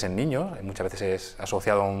muchas veces en niños, muchas veces es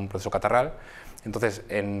asociado a un proceso catarral. Entonces,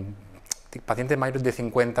 en pacientes mayores de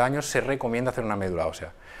 50 años se recomienda hacer una médula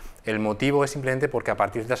ósea. El motivo es simplemente porque a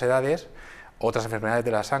partir de las edades, otras enfermedades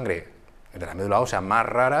de la sangre, de la médula ósea más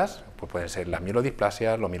raras, pues pueden ser las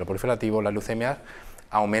mielodisplasias, los mieloproliferativos, las leucemias,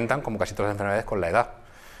 aumentan como casi todas las enfermedades con la edad.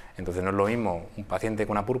 Entonces no es lo mismo un paciente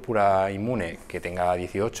con una púrpura inmune que tenga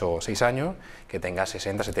 18 o 6 años que tenga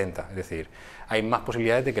 60, 70. Es decir, hay más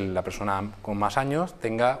posibilidades de que la persona con más años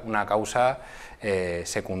tenga una causa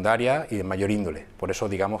secundaria y de mayor índole. Por eso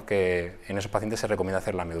digamos que en esos pacientes se recomienda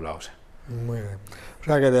hacer la médula ósea. Muy bien. O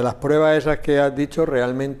sea que de las pruebas esas que has dicho,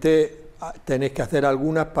 realmente tenéis que hacer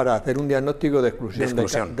algunas para hacer un diagnóstico de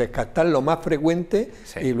exclusión. Descartar lo más frecuente,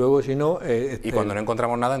 sí. Y luego si no... Y cuando no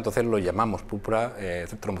encontramos nada, entonces lo llamamos púrpura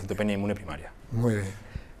trombocitopenia inmune primaria. Muy bien.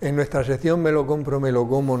 En nuestra sección me lo compro, me lo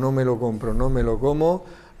como, no me lo compro, no me lo como,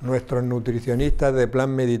 nuestros nutricionistas de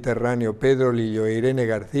Plan Mediterráneo, Pedro Lillo e Irene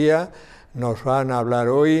García, nos van a hablar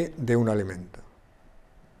hoy de un alimento.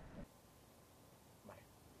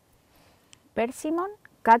 Persimón,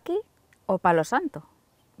 caqui o palo santo.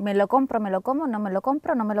 Me lo compro, me lo como, no me lo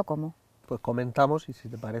compro, no me lo como. Pues comentamos y si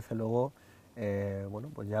te parece luego, bueno,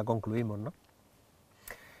 pues ya concluimos, ¿no?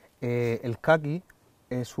 El caqui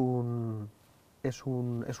es una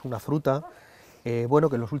fruta Bueno,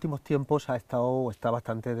 que en los últimos tiempos está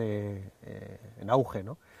bastante en auge,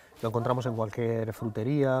 ¿no? Lo encontramos en cualquier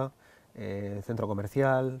frutería, centro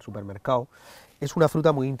comercial, supermercado. Es una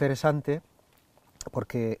fruta muy interesante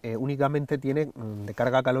porque únicamente tiene de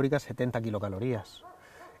carga calórica 70 kilocalorías.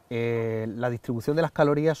 La distribución de las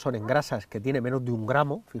calorías son en grasas que tiene menos de 1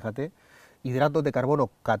 gramo, fíjate, hidratos de carbono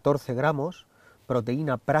 14 gramos,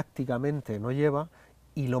 proteína prácticamente no lleva,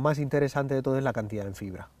 y lo más interesante de todo es la cantidad en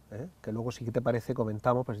fibra, que luego, si te parece,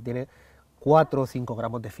 comentamos, pues tiene 4 o 5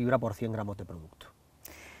 gramos de fibra por 100 gramos de producto.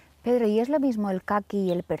 Pedro, ¿y es lo mismo el caqui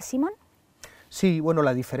y el persimón? Sí, bueno,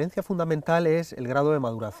 la diferencia fundamental es el grado de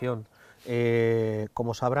maduración.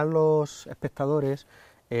 Como sabrán los espectadores,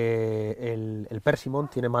 el persimón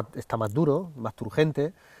está más duro, más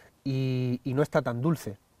turgente y no está tan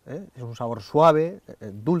dulce. Es un sabor suave,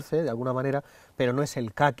 dulce de alguna manera, pero no es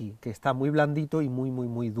el caqui, que está muy blandito y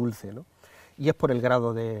muy dulce, ¿no? Y es por el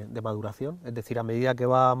grado de maduración, es decir, a medida que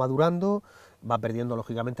va madurando, va perdiendo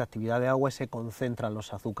lógicamente actividad de agua y se concentran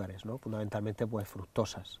los azúcares, ¿no? Fundamentalmente pues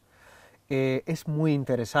fructosas. Es muy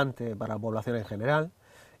interesante para la población en general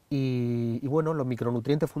y bueno, los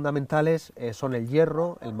micronutrientes fundamentales son el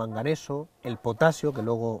hierro, el manganeso, el potasio, que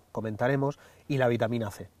luego comentaremos, y la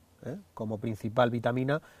vitamina C. Como principal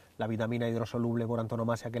vitamina, la vitamina hidrosoluble por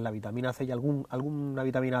antonomasia, que es la vitamina C, y alguna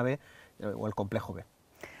vitamina B o el complejo B.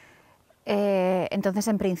 Entonces,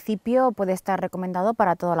 en principio, puede estar recomendado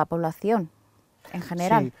para toda la población, en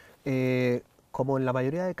general. Sí, como en la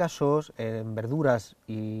mayoría de casos, en verduras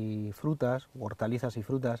y frutas, hortalizas y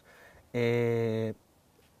frutas,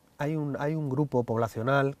 hay un grupo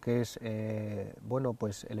poblacional que es, bueno,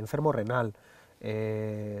 pues el enfermo renal,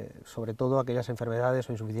 sobre todo aquellas enfermedades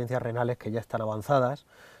o insuficiencias renales que ya están avanzadas,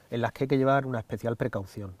 en las que hay que llevar una especial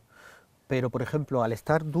precaución. Pero, por ejemplo, al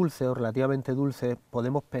estar dulce o relativamente dulce,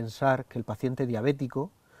 podemos pensar que el paciente diabético,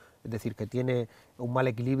 es decir, que tiene un mal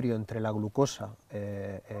equilibrio entre la glucosa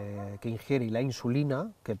que ingiere y la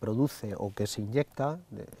insulina que produce o que se inyecta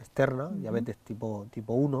externa, diabetes tipo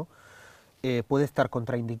 1, puede estar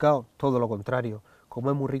contraindicado. Todo lo contrario.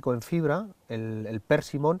 Como es muy rico en fibra, el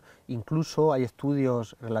persimón, incluso hay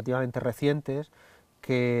estudios relativamente recientes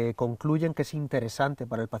que concluyen que es interesante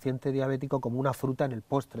para el paciente diabético como una fruta en el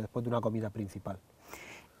postre después de una comida principal.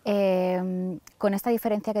 Con esta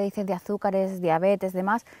diferencia que dicen de azúcares, diabetes,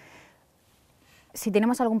 demás, si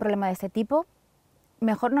tenemos algún problema de este tipo,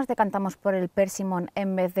 mejor nos decantamos por el persimón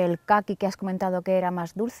en vez del caqui, que has comentado que era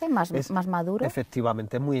más dulce, más maduro.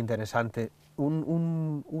 Efectivamente, es muy interesante.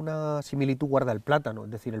 Una similitud guarda el plátano,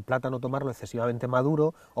 es decir, el plátano tomarlo excesivamente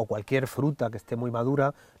maduro o cualquier fruta que esté muy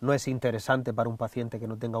madura no es interesante para un paciente que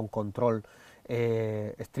no tenga un control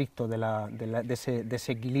estricto de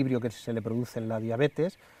ese equilibrio que se le produce en la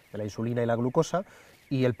diabetes, de la insulina y la glucosa,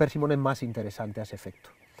 y el persimón es más interesante a ese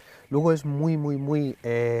efecto. Luego es muy buen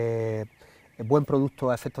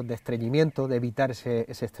producto a efectos de estreñimiento, de evitar ese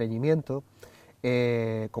estreñimiento,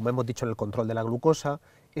 como hemos dicho, en el control de la glucosa.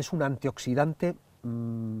 Es un antioxidante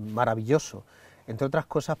maravilloso, entre otras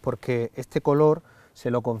cosas porque este color se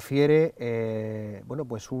lo confiere bueno,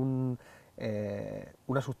 pues una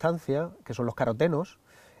sustancia que son los carotenos,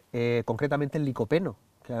 concretamente el licopeno,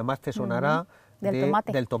 que además te sonará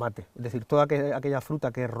del tomate. Es decir, toda aquella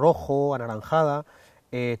fruta que es rojo, anaranjada,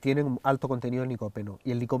 tiene un alto contenido en licopeno,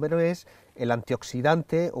 y el licopeno es el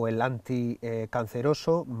antioxidante o el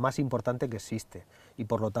anticanceroso más importante que existe, y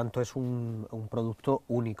por lo tanto es un producto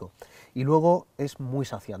único. Y luego es muy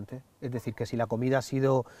saciante, es decir, que si la comida ha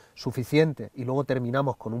sido suficiente y luego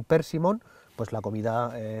terminamos con un persimón, pues la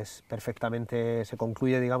comida se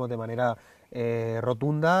concluye, digamos, de manera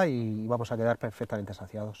rotunda y vamos a quedar perfectamente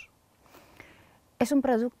saciados. Es un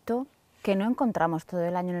producto que no encontramos todo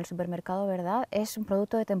el año en el supermercado, ¿verdad? Es un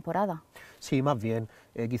producto de temporada. Sí, más bien,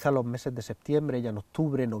 quizás los meses de septiembre, ya en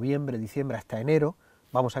octubre, noviembre, diciembre, hasta enero,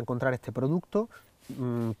 vamos a encontrar este producto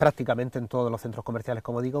prácticamente en todos los centros comerciales,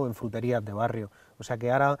 como digo, o en fruterías de barrio. O sea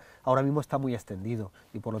que ahora mismo está muy extendido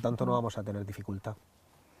y por lo tanto no vamos a tener dificultad.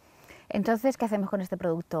 Entonces, ¿qué hacemos con este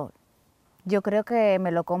producto? Yo creo que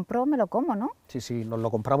me lo compro, me lo como, ¿no? Sí, nos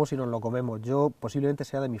lo compramos y nos lo comemos. Yo posiblemente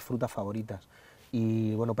sea de mis frutas favoritas.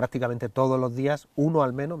 Y bueno, prácticamente todos los días, uno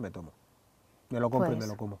al menos me tomo. Me lo compro y me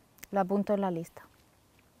lo como. Lo apunto en la lista.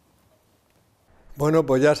 Bueno,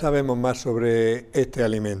 pues ya sabemos más sobre este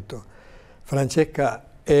alimento. Francesca,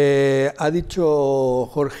 ha dicho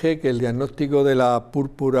Jorge que el diagnóstico de la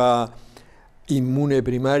púrpura inmune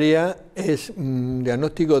primaria es un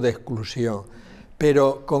diagnóstico de exclusión.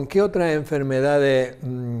 Pero ¿con qué otras enfermedades,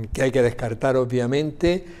 que hay que descartar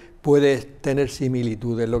obviamente, puedes tener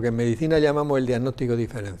similitudes, lo que en medicina llamamos el diagnóstico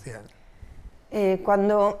diferencial?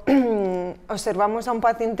 Cuando observamos a un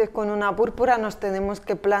paciente con una púrpura nos tenemos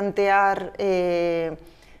que plantear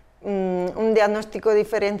un diagnóstico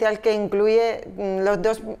diferencial que incluye los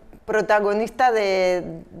dos protagonistas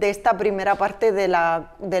de esta primera parte de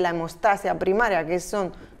la hemostasia primaria, que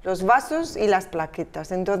son los vasos y las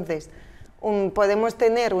plaquetas. Entonces, podemos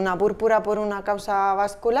tener una púrpura por una causa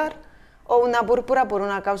vascular o una púrpura por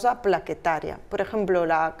una causa plaquetaria. Por ejemplo,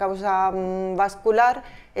 la causa vascular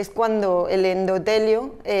es cuando el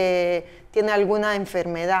endotelio tiene alguna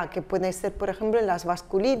enfermedad, que puede ser, por ejemplo, en las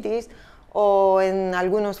vasculitis o en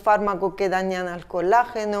algunos fármacos que dañan al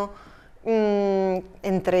colágeno,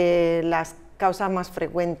 entre las causas más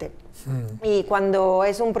frecuentes. Y cuando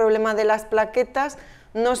es un problema de las plaquetas,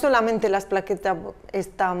 no solamente las plaquetas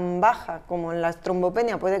están bajas, como en las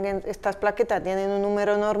trombopenias, puede que estas plaquetas tienen un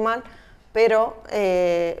número normal, pero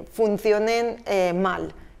funcionen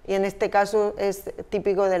mal. Y en este caso es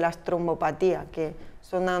típico de las trombopatías, que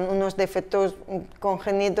son unos defectos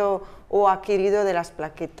congénitos o adquiridos de las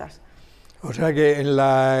plaquetas. O sea que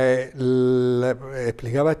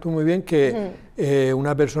explicabas tú muy bien que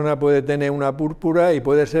una persona puede tener una púrpura y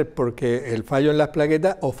puede ser porque el fallo en las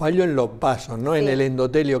plaquetas o fallo en los vasos, ¿no? Sí. En el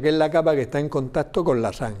endotelio, que es la capa que está en contacto con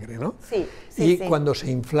la sangre, ¿no? Sí, y cuando se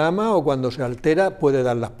inflama o cuando se altera puede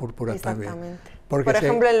dar las púrpuras también. Por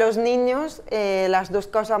ejemplo, en los niños, las dos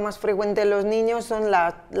causas más frecuentes en los niños son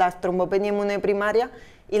la trombopenia inmunoprimaria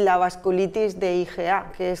y la vasculitis de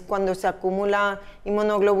IgA, que es cuando se acumula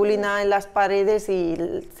inmunoglobulina en las paredes y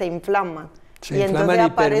se inflaman. Se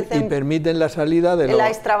inflaman y permiten la salida de la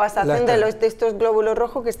extravasación de estos glóbulos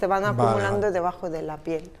rojos que se van acumulando debajo de la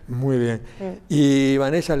piel. Muy bien. Y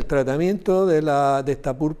Vanessa, ¿el tratamiento de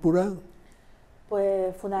esta púrpura?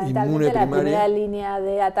 Pues fundamentalmente la primera línea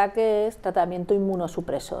de ataque es tratamiento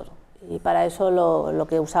inmunosupresor, y para eso lo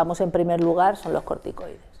que usamos en primer lugar son los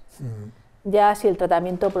corticoides. Ya si el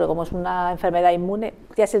tratamiento, porque como es una enfermedad inmune,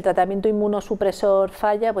 ya si el tratamiento inmunosupresor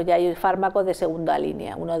falla, pues ya hay fármacos de segunda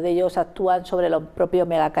línea. Uno de ellos actúan sobre los propios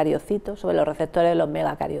megacariocitos, sobre los receptores de los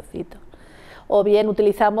megacariocitos. O bien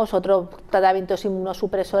utilizamos otros tratamientos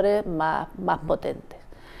inmunosupresores más potentes.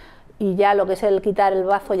 Y ya lo que es el quitar el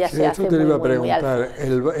bazo ya se hace muy alto.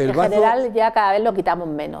 En general ya cada vez lo quitamos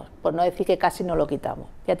menos, por no decir que casi no lo quitamos.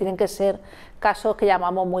 Ya tienen que ser casos que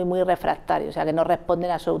llamamos muy refractarios, o sea que no responden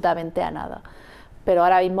absolutamente a nada. Pero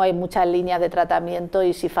ahora mismo hay muchas líneas de tratamiento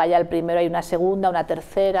y si falla el primero hay una segunda, una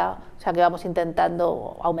tercera, o sea que vamos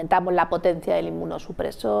intentando, aumentamos la potencia del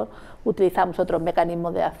inmunosupresor, utilizamos otros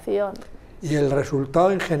mecanismos de acción. ¿Y el resultado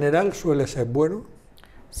en general suele ser bueno?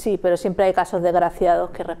 Sí, pero siempre hay casos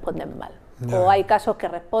desgraciados que responden mal. O hay casos que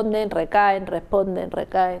responden, recaen,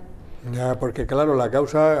 recaen. Ya, porque claro, la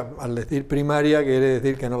causa, al decir primaria, quiere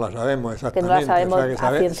decir que no la sabemos exactamente. Que no la sabemos, o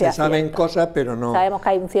sea, que se saben cosas, pero no... Sabemos que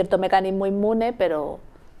hay un cierto mecanismo inmune, pero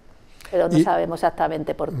no sabemos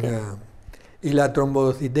exactamente por qué. Ya. Y la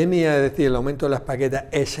trombocitemia, es decir, el aumento de las plaquetas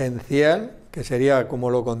esencial, que sería como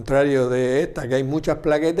lo contrario de esta, que hay muchas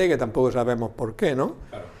plaquetas y que tampoco sabemos por qué, ¿no?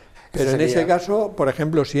 Claro. Pero en ese caso, por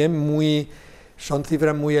ejemplo, si son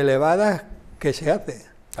cifras muy elevadas, ¿qué se hace?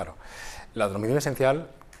 Claro, la trombocitemia esencial,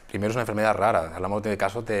 primero es una enfermedad rara, hablamos de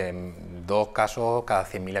casos de 2 casos cada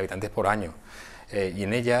 100.000 habitantes por año. Y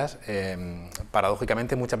en ellas,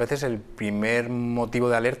 paradójicamente, muchas veces el primer motivo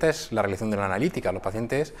de alerta es la realización de la analítica. Los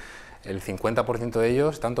pacientes, el 50% de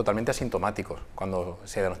ellos están totalmente asintomáticos cuando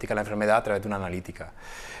se diagnostica la enfermedad a través de una analítica.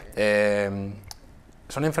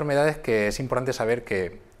 Son enfermedades que es importante saber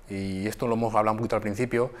que, y esto lo hemos hablado un poquito al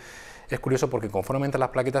principio, es curioso porque conforme aumentan las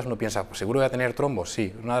plaquetas uno piensa, pues seguro voy a tener trombos.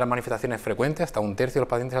 Sí, una de las manifestaciones frecuentes, hasta 1/3 de los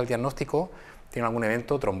pacientes al diagnóstico tienen algún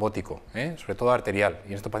evento trombótico, sobre todo arterial, y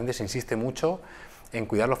en estos pacientes se insiste mucho en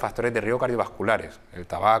cuidar los factores de riesgo cardiovasculares, el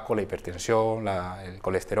tabaco, la hipertensión, el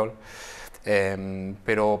colesterol.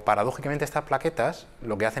 Pero paradójicamente estas plaquetas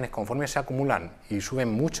lo que hacen es, conforme se acumulan y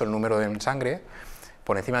suben mucho el número de sangre,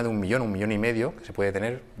 por encima de 1 millón, 1,5 millones que se puede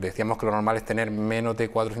tener, decíamos que lo normal es tener menos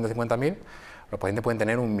de 450.000, los pacientes pueden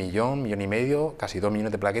tener 1 millón, 1,5 millones, casi 2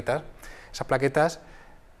 millones de plaquetas. Esas plaquetas,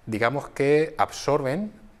 digamos que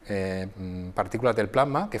absorben partículas del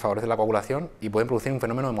plasma que favorecen la coagulación y pueden producir un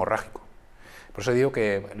fenómeno hemorrágico. Por eso digo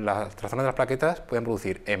que las trastornos de las plaquetas pueden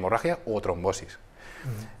producir hemorragia o trombosis.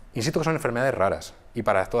 Insisto que son enfermedades raras y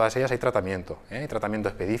para todas ellas hay tratamiento. Hay tratamiento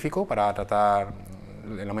específico para tratar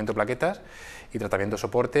el aumento de plaquetas y tratamiento de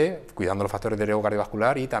soporte, cuidando los factores de riesgo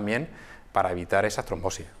cardiovascular y también para evitar esas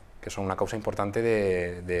trombosis, que son una causa importante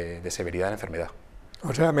de severidad de la enfermedad.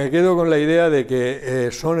 O sea, me quedo con la idea de que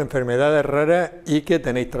son enfermedades raras y que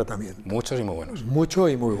tenéis tratamiento. Muchos y muy buenos. Muchos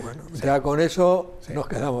y muy buenos. Sí. Ya con eso nos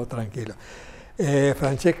quedamos tranquilos.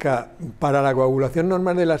 Francesca, para la coagulación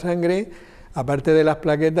normal de la sangre aparte de las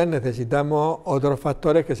plaquetas necesitamos otros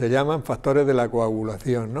factores que se llaman factores de la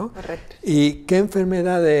coagulación, ¿no? Correcto. ¿Y qué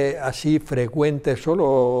enfermedades así frecuentes,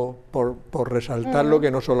 solo por resaltarlo,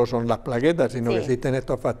 que no solo son las plaquetas, sino que existen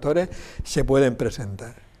estos factores, se pueden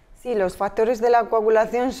presentar? Sí, los factores de la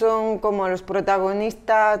coagulación son como los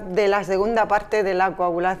protagonistas de la segunda parte de la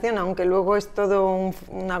coagulación, aunque luego es todo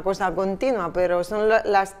una cosa continua, pero son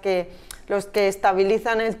los que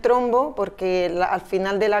estabilizan el trombo, porque al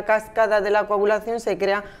final de la cascada de la coagulación se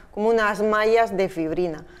crean como unas mallas de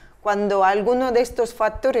fibrina. Cuando alguno de estos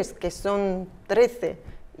factores, que son 13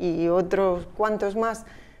 y otros cuantos más,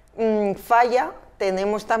 falla,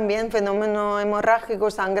 tenemos también fenómenos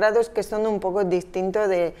hemorrágicos, sangrados, que son un poco distintos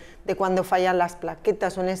de cuando fallan las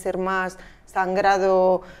plaquetas. Suelen ser más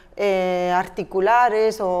sangrado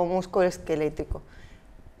articulares o musculoesquelético.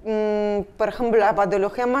 Por ejemplo, la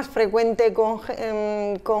patología más frecuente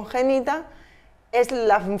congénita es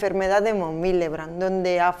la enfermedad de von Willebrand,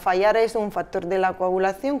 donde a fallar es un factor de la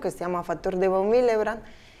coagulación que se llama factor de von Willebrand,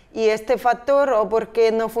 y este factor, o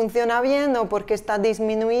porque no funciona bien o porque está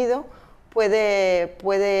disminuido, puede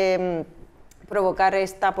provocar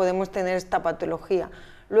podemos tener esta patología.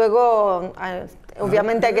 Luego,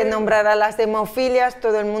 obviamente hay que nombrar a las hemofilias.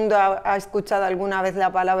 Todo el mundo ha escuchado alguna vez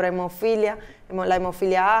la palabra hemofilia, la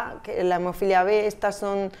hemofilia A, la hemofilia B. Estas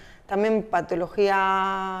son también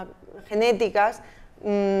patologías genéticas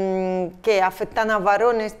que afectan a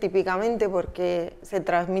varones típicamente porque se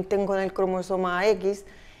transmiten con el cromosoma X,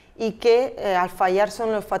 y que al fallar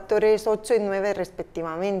son los factores 8 y 9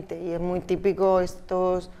 respectivamente, y es muy típico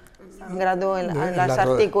estos sangrados en las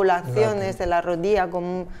articulaciones, en la rodilla.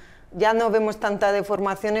 Ya no vemos tantas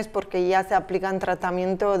deformaciones porque ya se aplican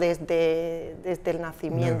tratamiento desde el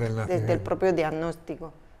nacimiento, desde el propio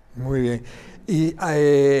diagnóstico. Muy bien. Y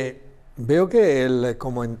veo que,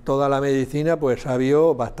 como en toda la medicina, pues ha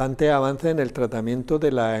habido bastante avance en el tratamiento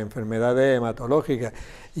de las enfermedades hematológicas.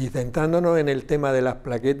 Y centrándonos en el tema de las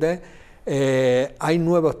plaquetas, hay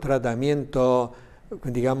nuevos tratamientos,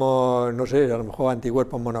 digamos, no sé, a lo mejor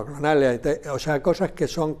anticuerpos monoclonales, o sea, cosas que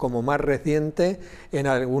son como más recientes en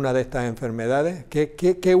alguna de estas enfermedades.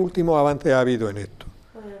 ¿Qué último avance ha habido en esto?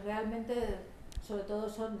 Pues realmente, sobre todo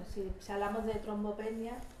si hablamos de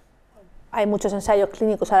trombopenia, hay muchos ensayos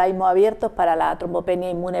clínicos ahora mismo abiertos para la trombopenia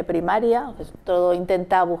inmune primaria. Todo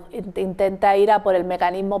intenta ir a por el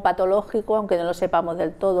mecanismo patológico, aunque no lo sepamos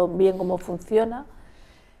del todo bien cómo funciona.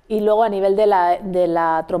 Y luego a nivel de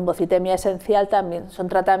la trombocitemia esencial también son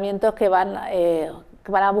tratamientos que van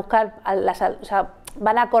a buscar,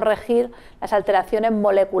 van a corregir las alteraciones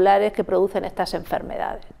moleculares que producen estas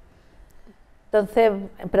enfermedades. Entonces,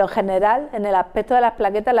 pero en general, en el aspecto de las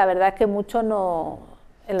plaquetas, la verdad es que mucho no...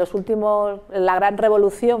 la gran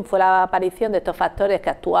revolución fue la aparición de estos factores que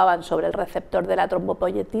actuaban sobre el receptor de la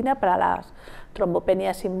trombopoyetina para las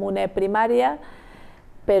trombopenias inmunes primarias,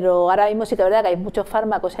 pero ahora mismo sí que es verdad que hay muchos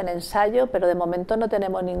fármacos en ensayo, pero de momento no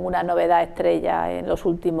tenemos ninguna novedad estrella en los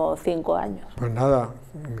últimos 5 años. Pues nada,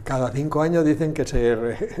 cada 5 años dicen que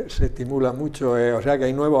se estimula mucho, o sea que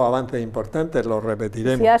hay nuevos avances importantes, los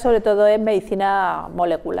repetiremos. Sí, sobre todo es medicina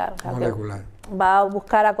molecular. O sea, molecular. Va a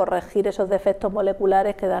buscar a corregir esos defectos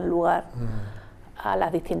moleculares que dan lugar a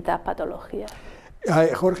las distintas patologías.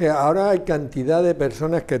 Jorge, ahora hay cantidad de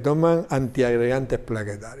personas que toman antiagregantes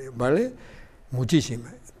plaquetarios, ¿vale?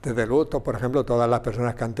 Muchísimas. Desde luego, por ejemplo, todas las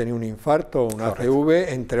personas que han tenido un infarto o un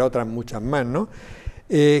ACV, entre otras muchas más, ¿no?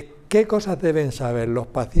 ¿Qué cosas deben saber los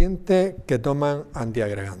pacientes que toman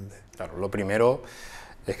antiagregantes? Claro, lo primero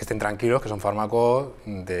es que estén tranquilos, que son fármacos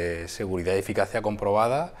de seguridad y eficacia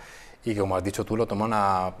comprobada, y que, como has dicho tú, lo toma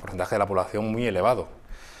un porcentaje de la población muy elevado.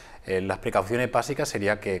 Las precauciones básicas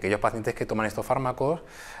sería que aquellos pacientes que toman estos fármacos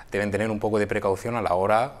deben tener un poco de precaución a la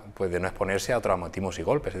hora, pues, de no exponerse a traumatismos y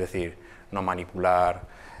golpes, es decir, no manipular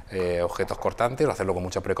objetos cortantes, hacerlo con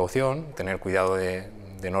mucha precaución, tener cuidado de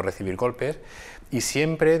no recibir golpes, y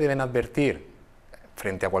siempre deben advertir,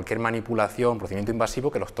 frente a cualquier manipulación, procedimiento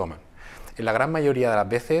invasivo, que los toman. En la gran mayoría de las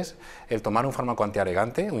veces, el tomar un fármaco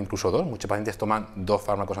antiagregante, o incluso 2, muchos pacientes toman 2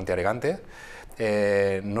 fármacos antiagregantes,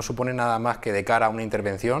 no supone nada más que, de cara a una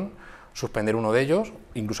intervención, suspender uno de ellos,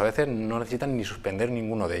 incluso a veces no necesitan ni suspender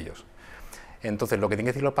ninguno de ellos. Entonces, lo que tienen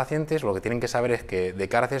que decir los pacientes, lo que tienen que saber es que, de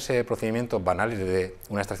cara a hacerse procedimientos banales de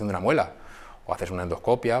una extracción de una muela, o hacerse una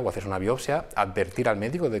endoscopia, o hacerse una biopsia, advertir al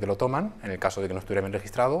médico de que lo toman, en el caso de que no estuviera bien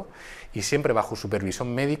registrado, y siempre bajo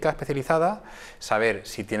supervisión médica especializada, saber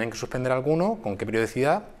si tienen que suspender alguno, con qué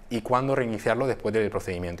periodicidad y cuándo reiniciarlo después del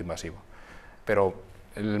procedimiento invasivo. Pero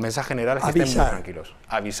el mensaje general es que estén muy tranquilos.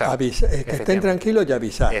 Avisar. Que estén tranquilos y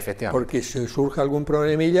avisar. Efectivamente. Porque si surge algún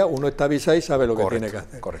problemilla, uno está avisado y sabe lo que tiene que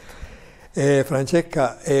hacer. Correcto.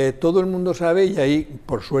 Francesca, todo el mundo sabe, y ahí,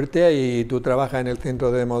 por suerte, ahí tú trabajas en el centro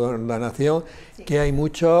de donación, sí, que hay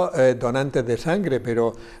muchos donantes de sangre,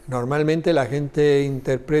 pero normalmente la gente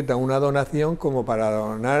interpreta una donación como para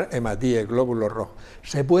donar hematíes, glóbulos rojos.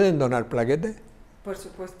 ¿Se pueden donar plaquetas? Por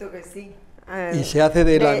supuesto que sí. ¿Y se hace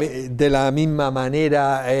de la misma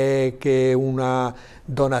manera que una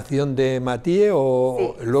donación de hematíes?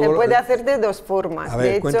 O sí, luego... se puede hacer de dos formas. A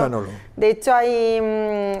ver, cuéntanoslo. De hecho, hay,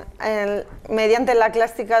 mediante la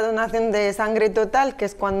clásica donación de sangre total, que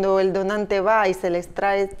es cuando el donante va y se le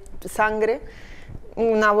extrae sangre,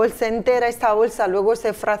 una bolsa entera, esta bolsa luego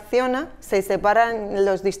se fracciona, se separan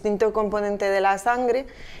los distintos componentes de la sangre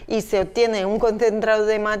y se obtiene un concentrado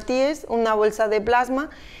de hematíes, una bolsa de plasma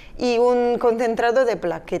y un concentrado de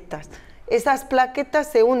plaquetas. Esas plaquetas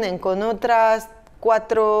se unen con otras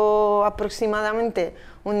 4 aproximadamente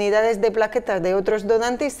unidades de plaquetas de otros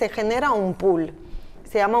donantes y se genera un pool.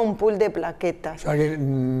 Se llama un pool de plaquetas. O sea, que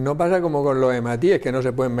no pasa como con los hematíes, que no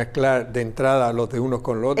se pueden mezclar de entrada los de unos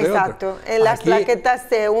con los de otros. Exacto, las plaquetas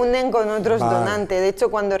se unen con otros donantes. De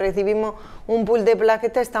hecho, cuando recibimos un pool de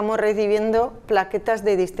plaquetas, estamos recibiendo plaquetas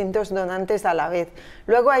de distintos donantes a la vez.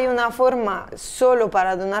 Luego hay una forma solo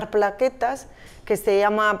para donar plaquetas, que se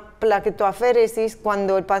llama plaquetoaféresis,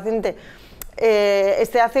 cuando el paciente...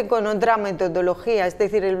 se hace con otra metodología, es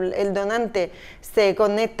decir, el donante se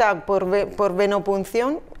conecta por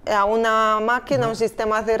venopunción a una máquina, a un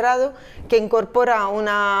sistema cerrado que incorpora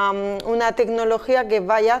una tecnología que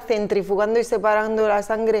vaya centrifugando y separando la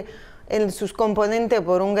sangre en sus componentes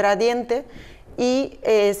por un gradiente y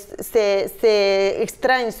se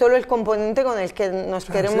extraen solo el componente con el que nos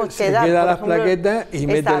queremos quedar. Se queda las plaquetas y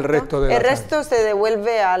mete el resto de la sangre. El resto se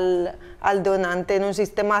devuelve al donante en un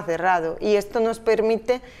sistema cerrado y esto nos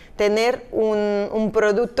permite tener un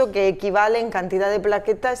producto que equivale en cantidad de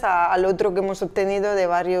plaquetas al otro que hemos obtenido de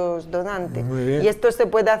varios donantes. Y esto se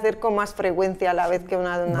puede hacer con más frecuencia a la vez que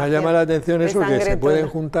una donación. Me llama la atención eso, que se pueden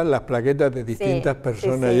juntar las plaquetas de distintas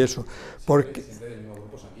personas y eso. Porque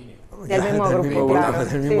del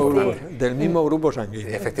mismo grupo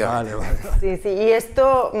sanguíneo. Efectivamente. Sí, sí, y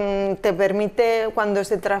esto te permite, cuando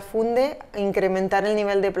se transfunde, incrementar el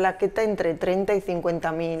nivel de plaqueta entre 30 y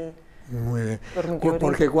 50.000. Muy bien.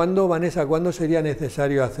 Porque Vanessa, ¿cuándo sería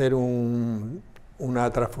necesario hacer una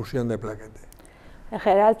transfusión de plaquetas? En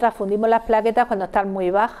general transfundimos las plaquetas cuando están muy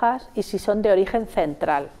bajas y si son de origen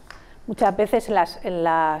central. Muchas veces en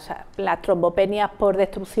las trombopenias por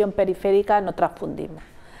destrucción periférica no transfundimos.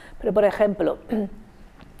 Pero, por ejemplo,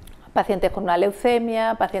 pacientes con una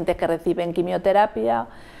leucemia, pacientes que reciben quimioterapia,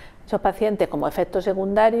 esos pacientes como efecto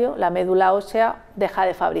secundario, la médula ósea deja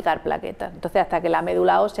de fabricar plaquetas. Entonces, hasta que la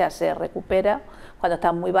médula ósea se recupera, cuando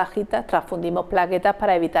están muy bajitas, transfundimos plaquetas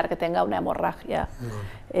para evitar que tenga una hemorragia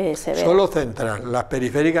severa. Solo central, las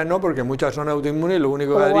periféricas no, porque muchas son autoinmunes y lo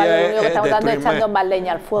único que haría es estamos echando más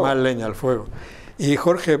leña al fuego. Más leña al fuego. Y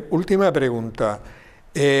Jorge, última pregunta.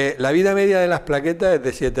 La vida media de las plaquetas es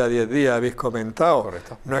de 7 a 10 días, habéis comentado.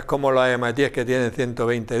 Correcto. No es como las hematíes que tienen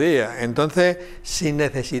 120 días. Entonces, si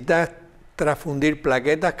necesitas transfundir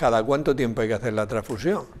plaquetas, ¿cada cuánto tiempo hay que hacer la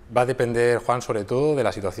transfusión? Va a depender, Juan, sobre todo de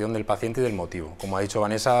la situación del paciente y del motivo. Como ha dicho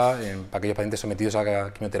Vanessa, para aquellos pacientes sometidos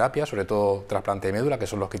a quimioterapia, sobre todo trasplante de médula, que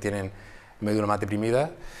son los que tienen médula más deprimida,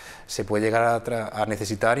 se puede llegar a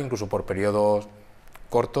necesitar, incluso por periodos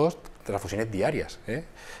cortos, transfusiones diarias,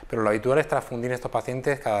 pero lo habitual es transfundir a estos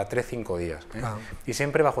pacientes cada 3-5 días, y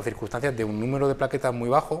siempre bajo circunstancias de un número de plaquetas muy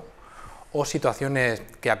bajo o situaciones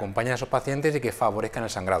que acompañan a esos pacientes y que favorezcan el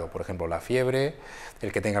sangrado, por ejemplo la fiebre,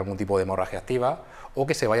 el que tenga algún tipo de hemorragia activa o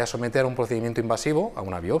que se vaya a someter a un procedimiento invasivo, a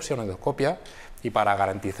una biopsia, una endoscopia, y para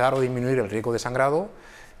garantizar o disminuir el riesgo de sangrado,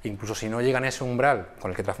 incluso si no llegan a ese umbral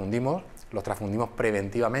con el que transfundimos, los transfundimos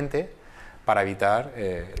preventivamente para evitar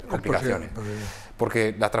complicaciones.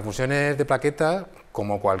 Porque las transfusiones de plaquetas,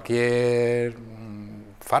 como cualquier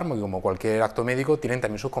fármaco y como cualquier acto médico, tienen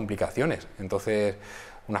también sus complicaciones. Entonces,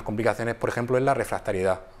 unas complicaciones, por ejemplo, es la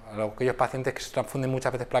refractariedad. Aquellos pacientes que se transfunden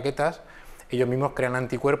muchas veces plaquetas, ellos mismos crean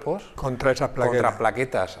anticuerpos contra esas plaquetas, contra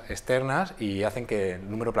plaquetas externas y hacen que el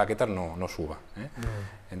número de plaquetas no suba.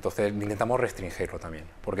 Entonces, intentamos restringirlo también,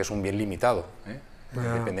 porque es un bien limitado.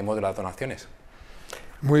 Dependemos de las donaciones.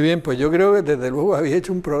 Muy bien, pues yo creo que desde luego habéis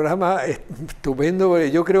hecho un programa estupendo,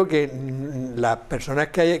 porque yo creo que las personas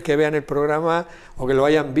que vean el programa o que lo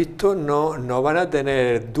hayan visto no van a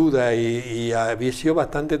tener dudas y habéis sido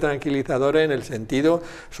bastante tranquilizadores en el sentido,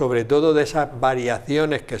 sobre todo, de esas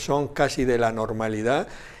variaciones que son casi de la normalidad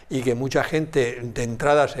y que mucha gente de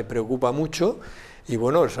entrada se preocupa mucho. Y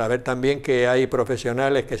bueno, saber también que hay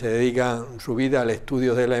profesionales que se dedican su vida al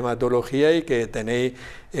estudio de la hematología y que tenéis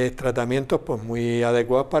tratamientos pues muy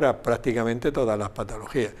adecuados para prácticamente todas las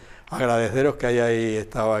patologías. Agradeceros que hayáis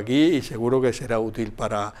estado aquí y seguro que será útil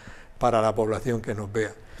para la población que nos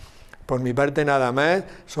vea. Por mi parte nada más,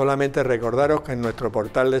 solamente recordaros que en nuestro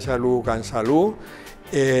portal de salud CanSalud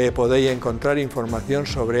podéis encontrar información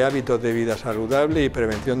sobre hábitos de vida saludable y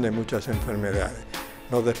prevención de muchas enfermedades.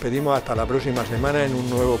 Nos despedimos hasta la próxima semana en un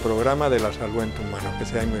nuevo programa de La Salud en tus manos. Que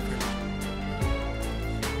seáis muy felices.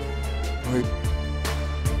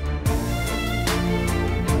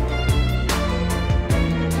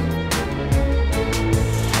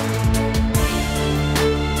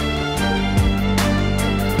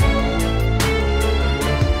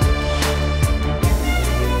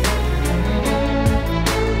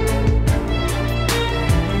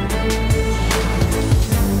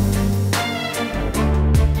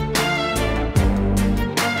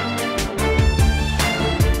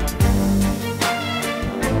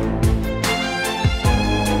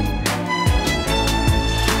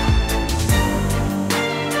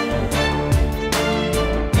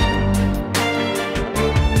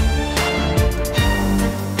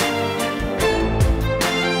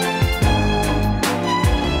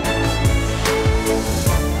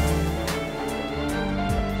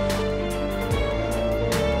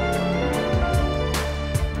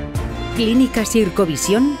 Clínica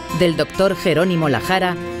Sircovisión del Dr. Jerónimo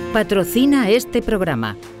Lajara patrocina este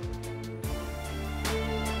programa.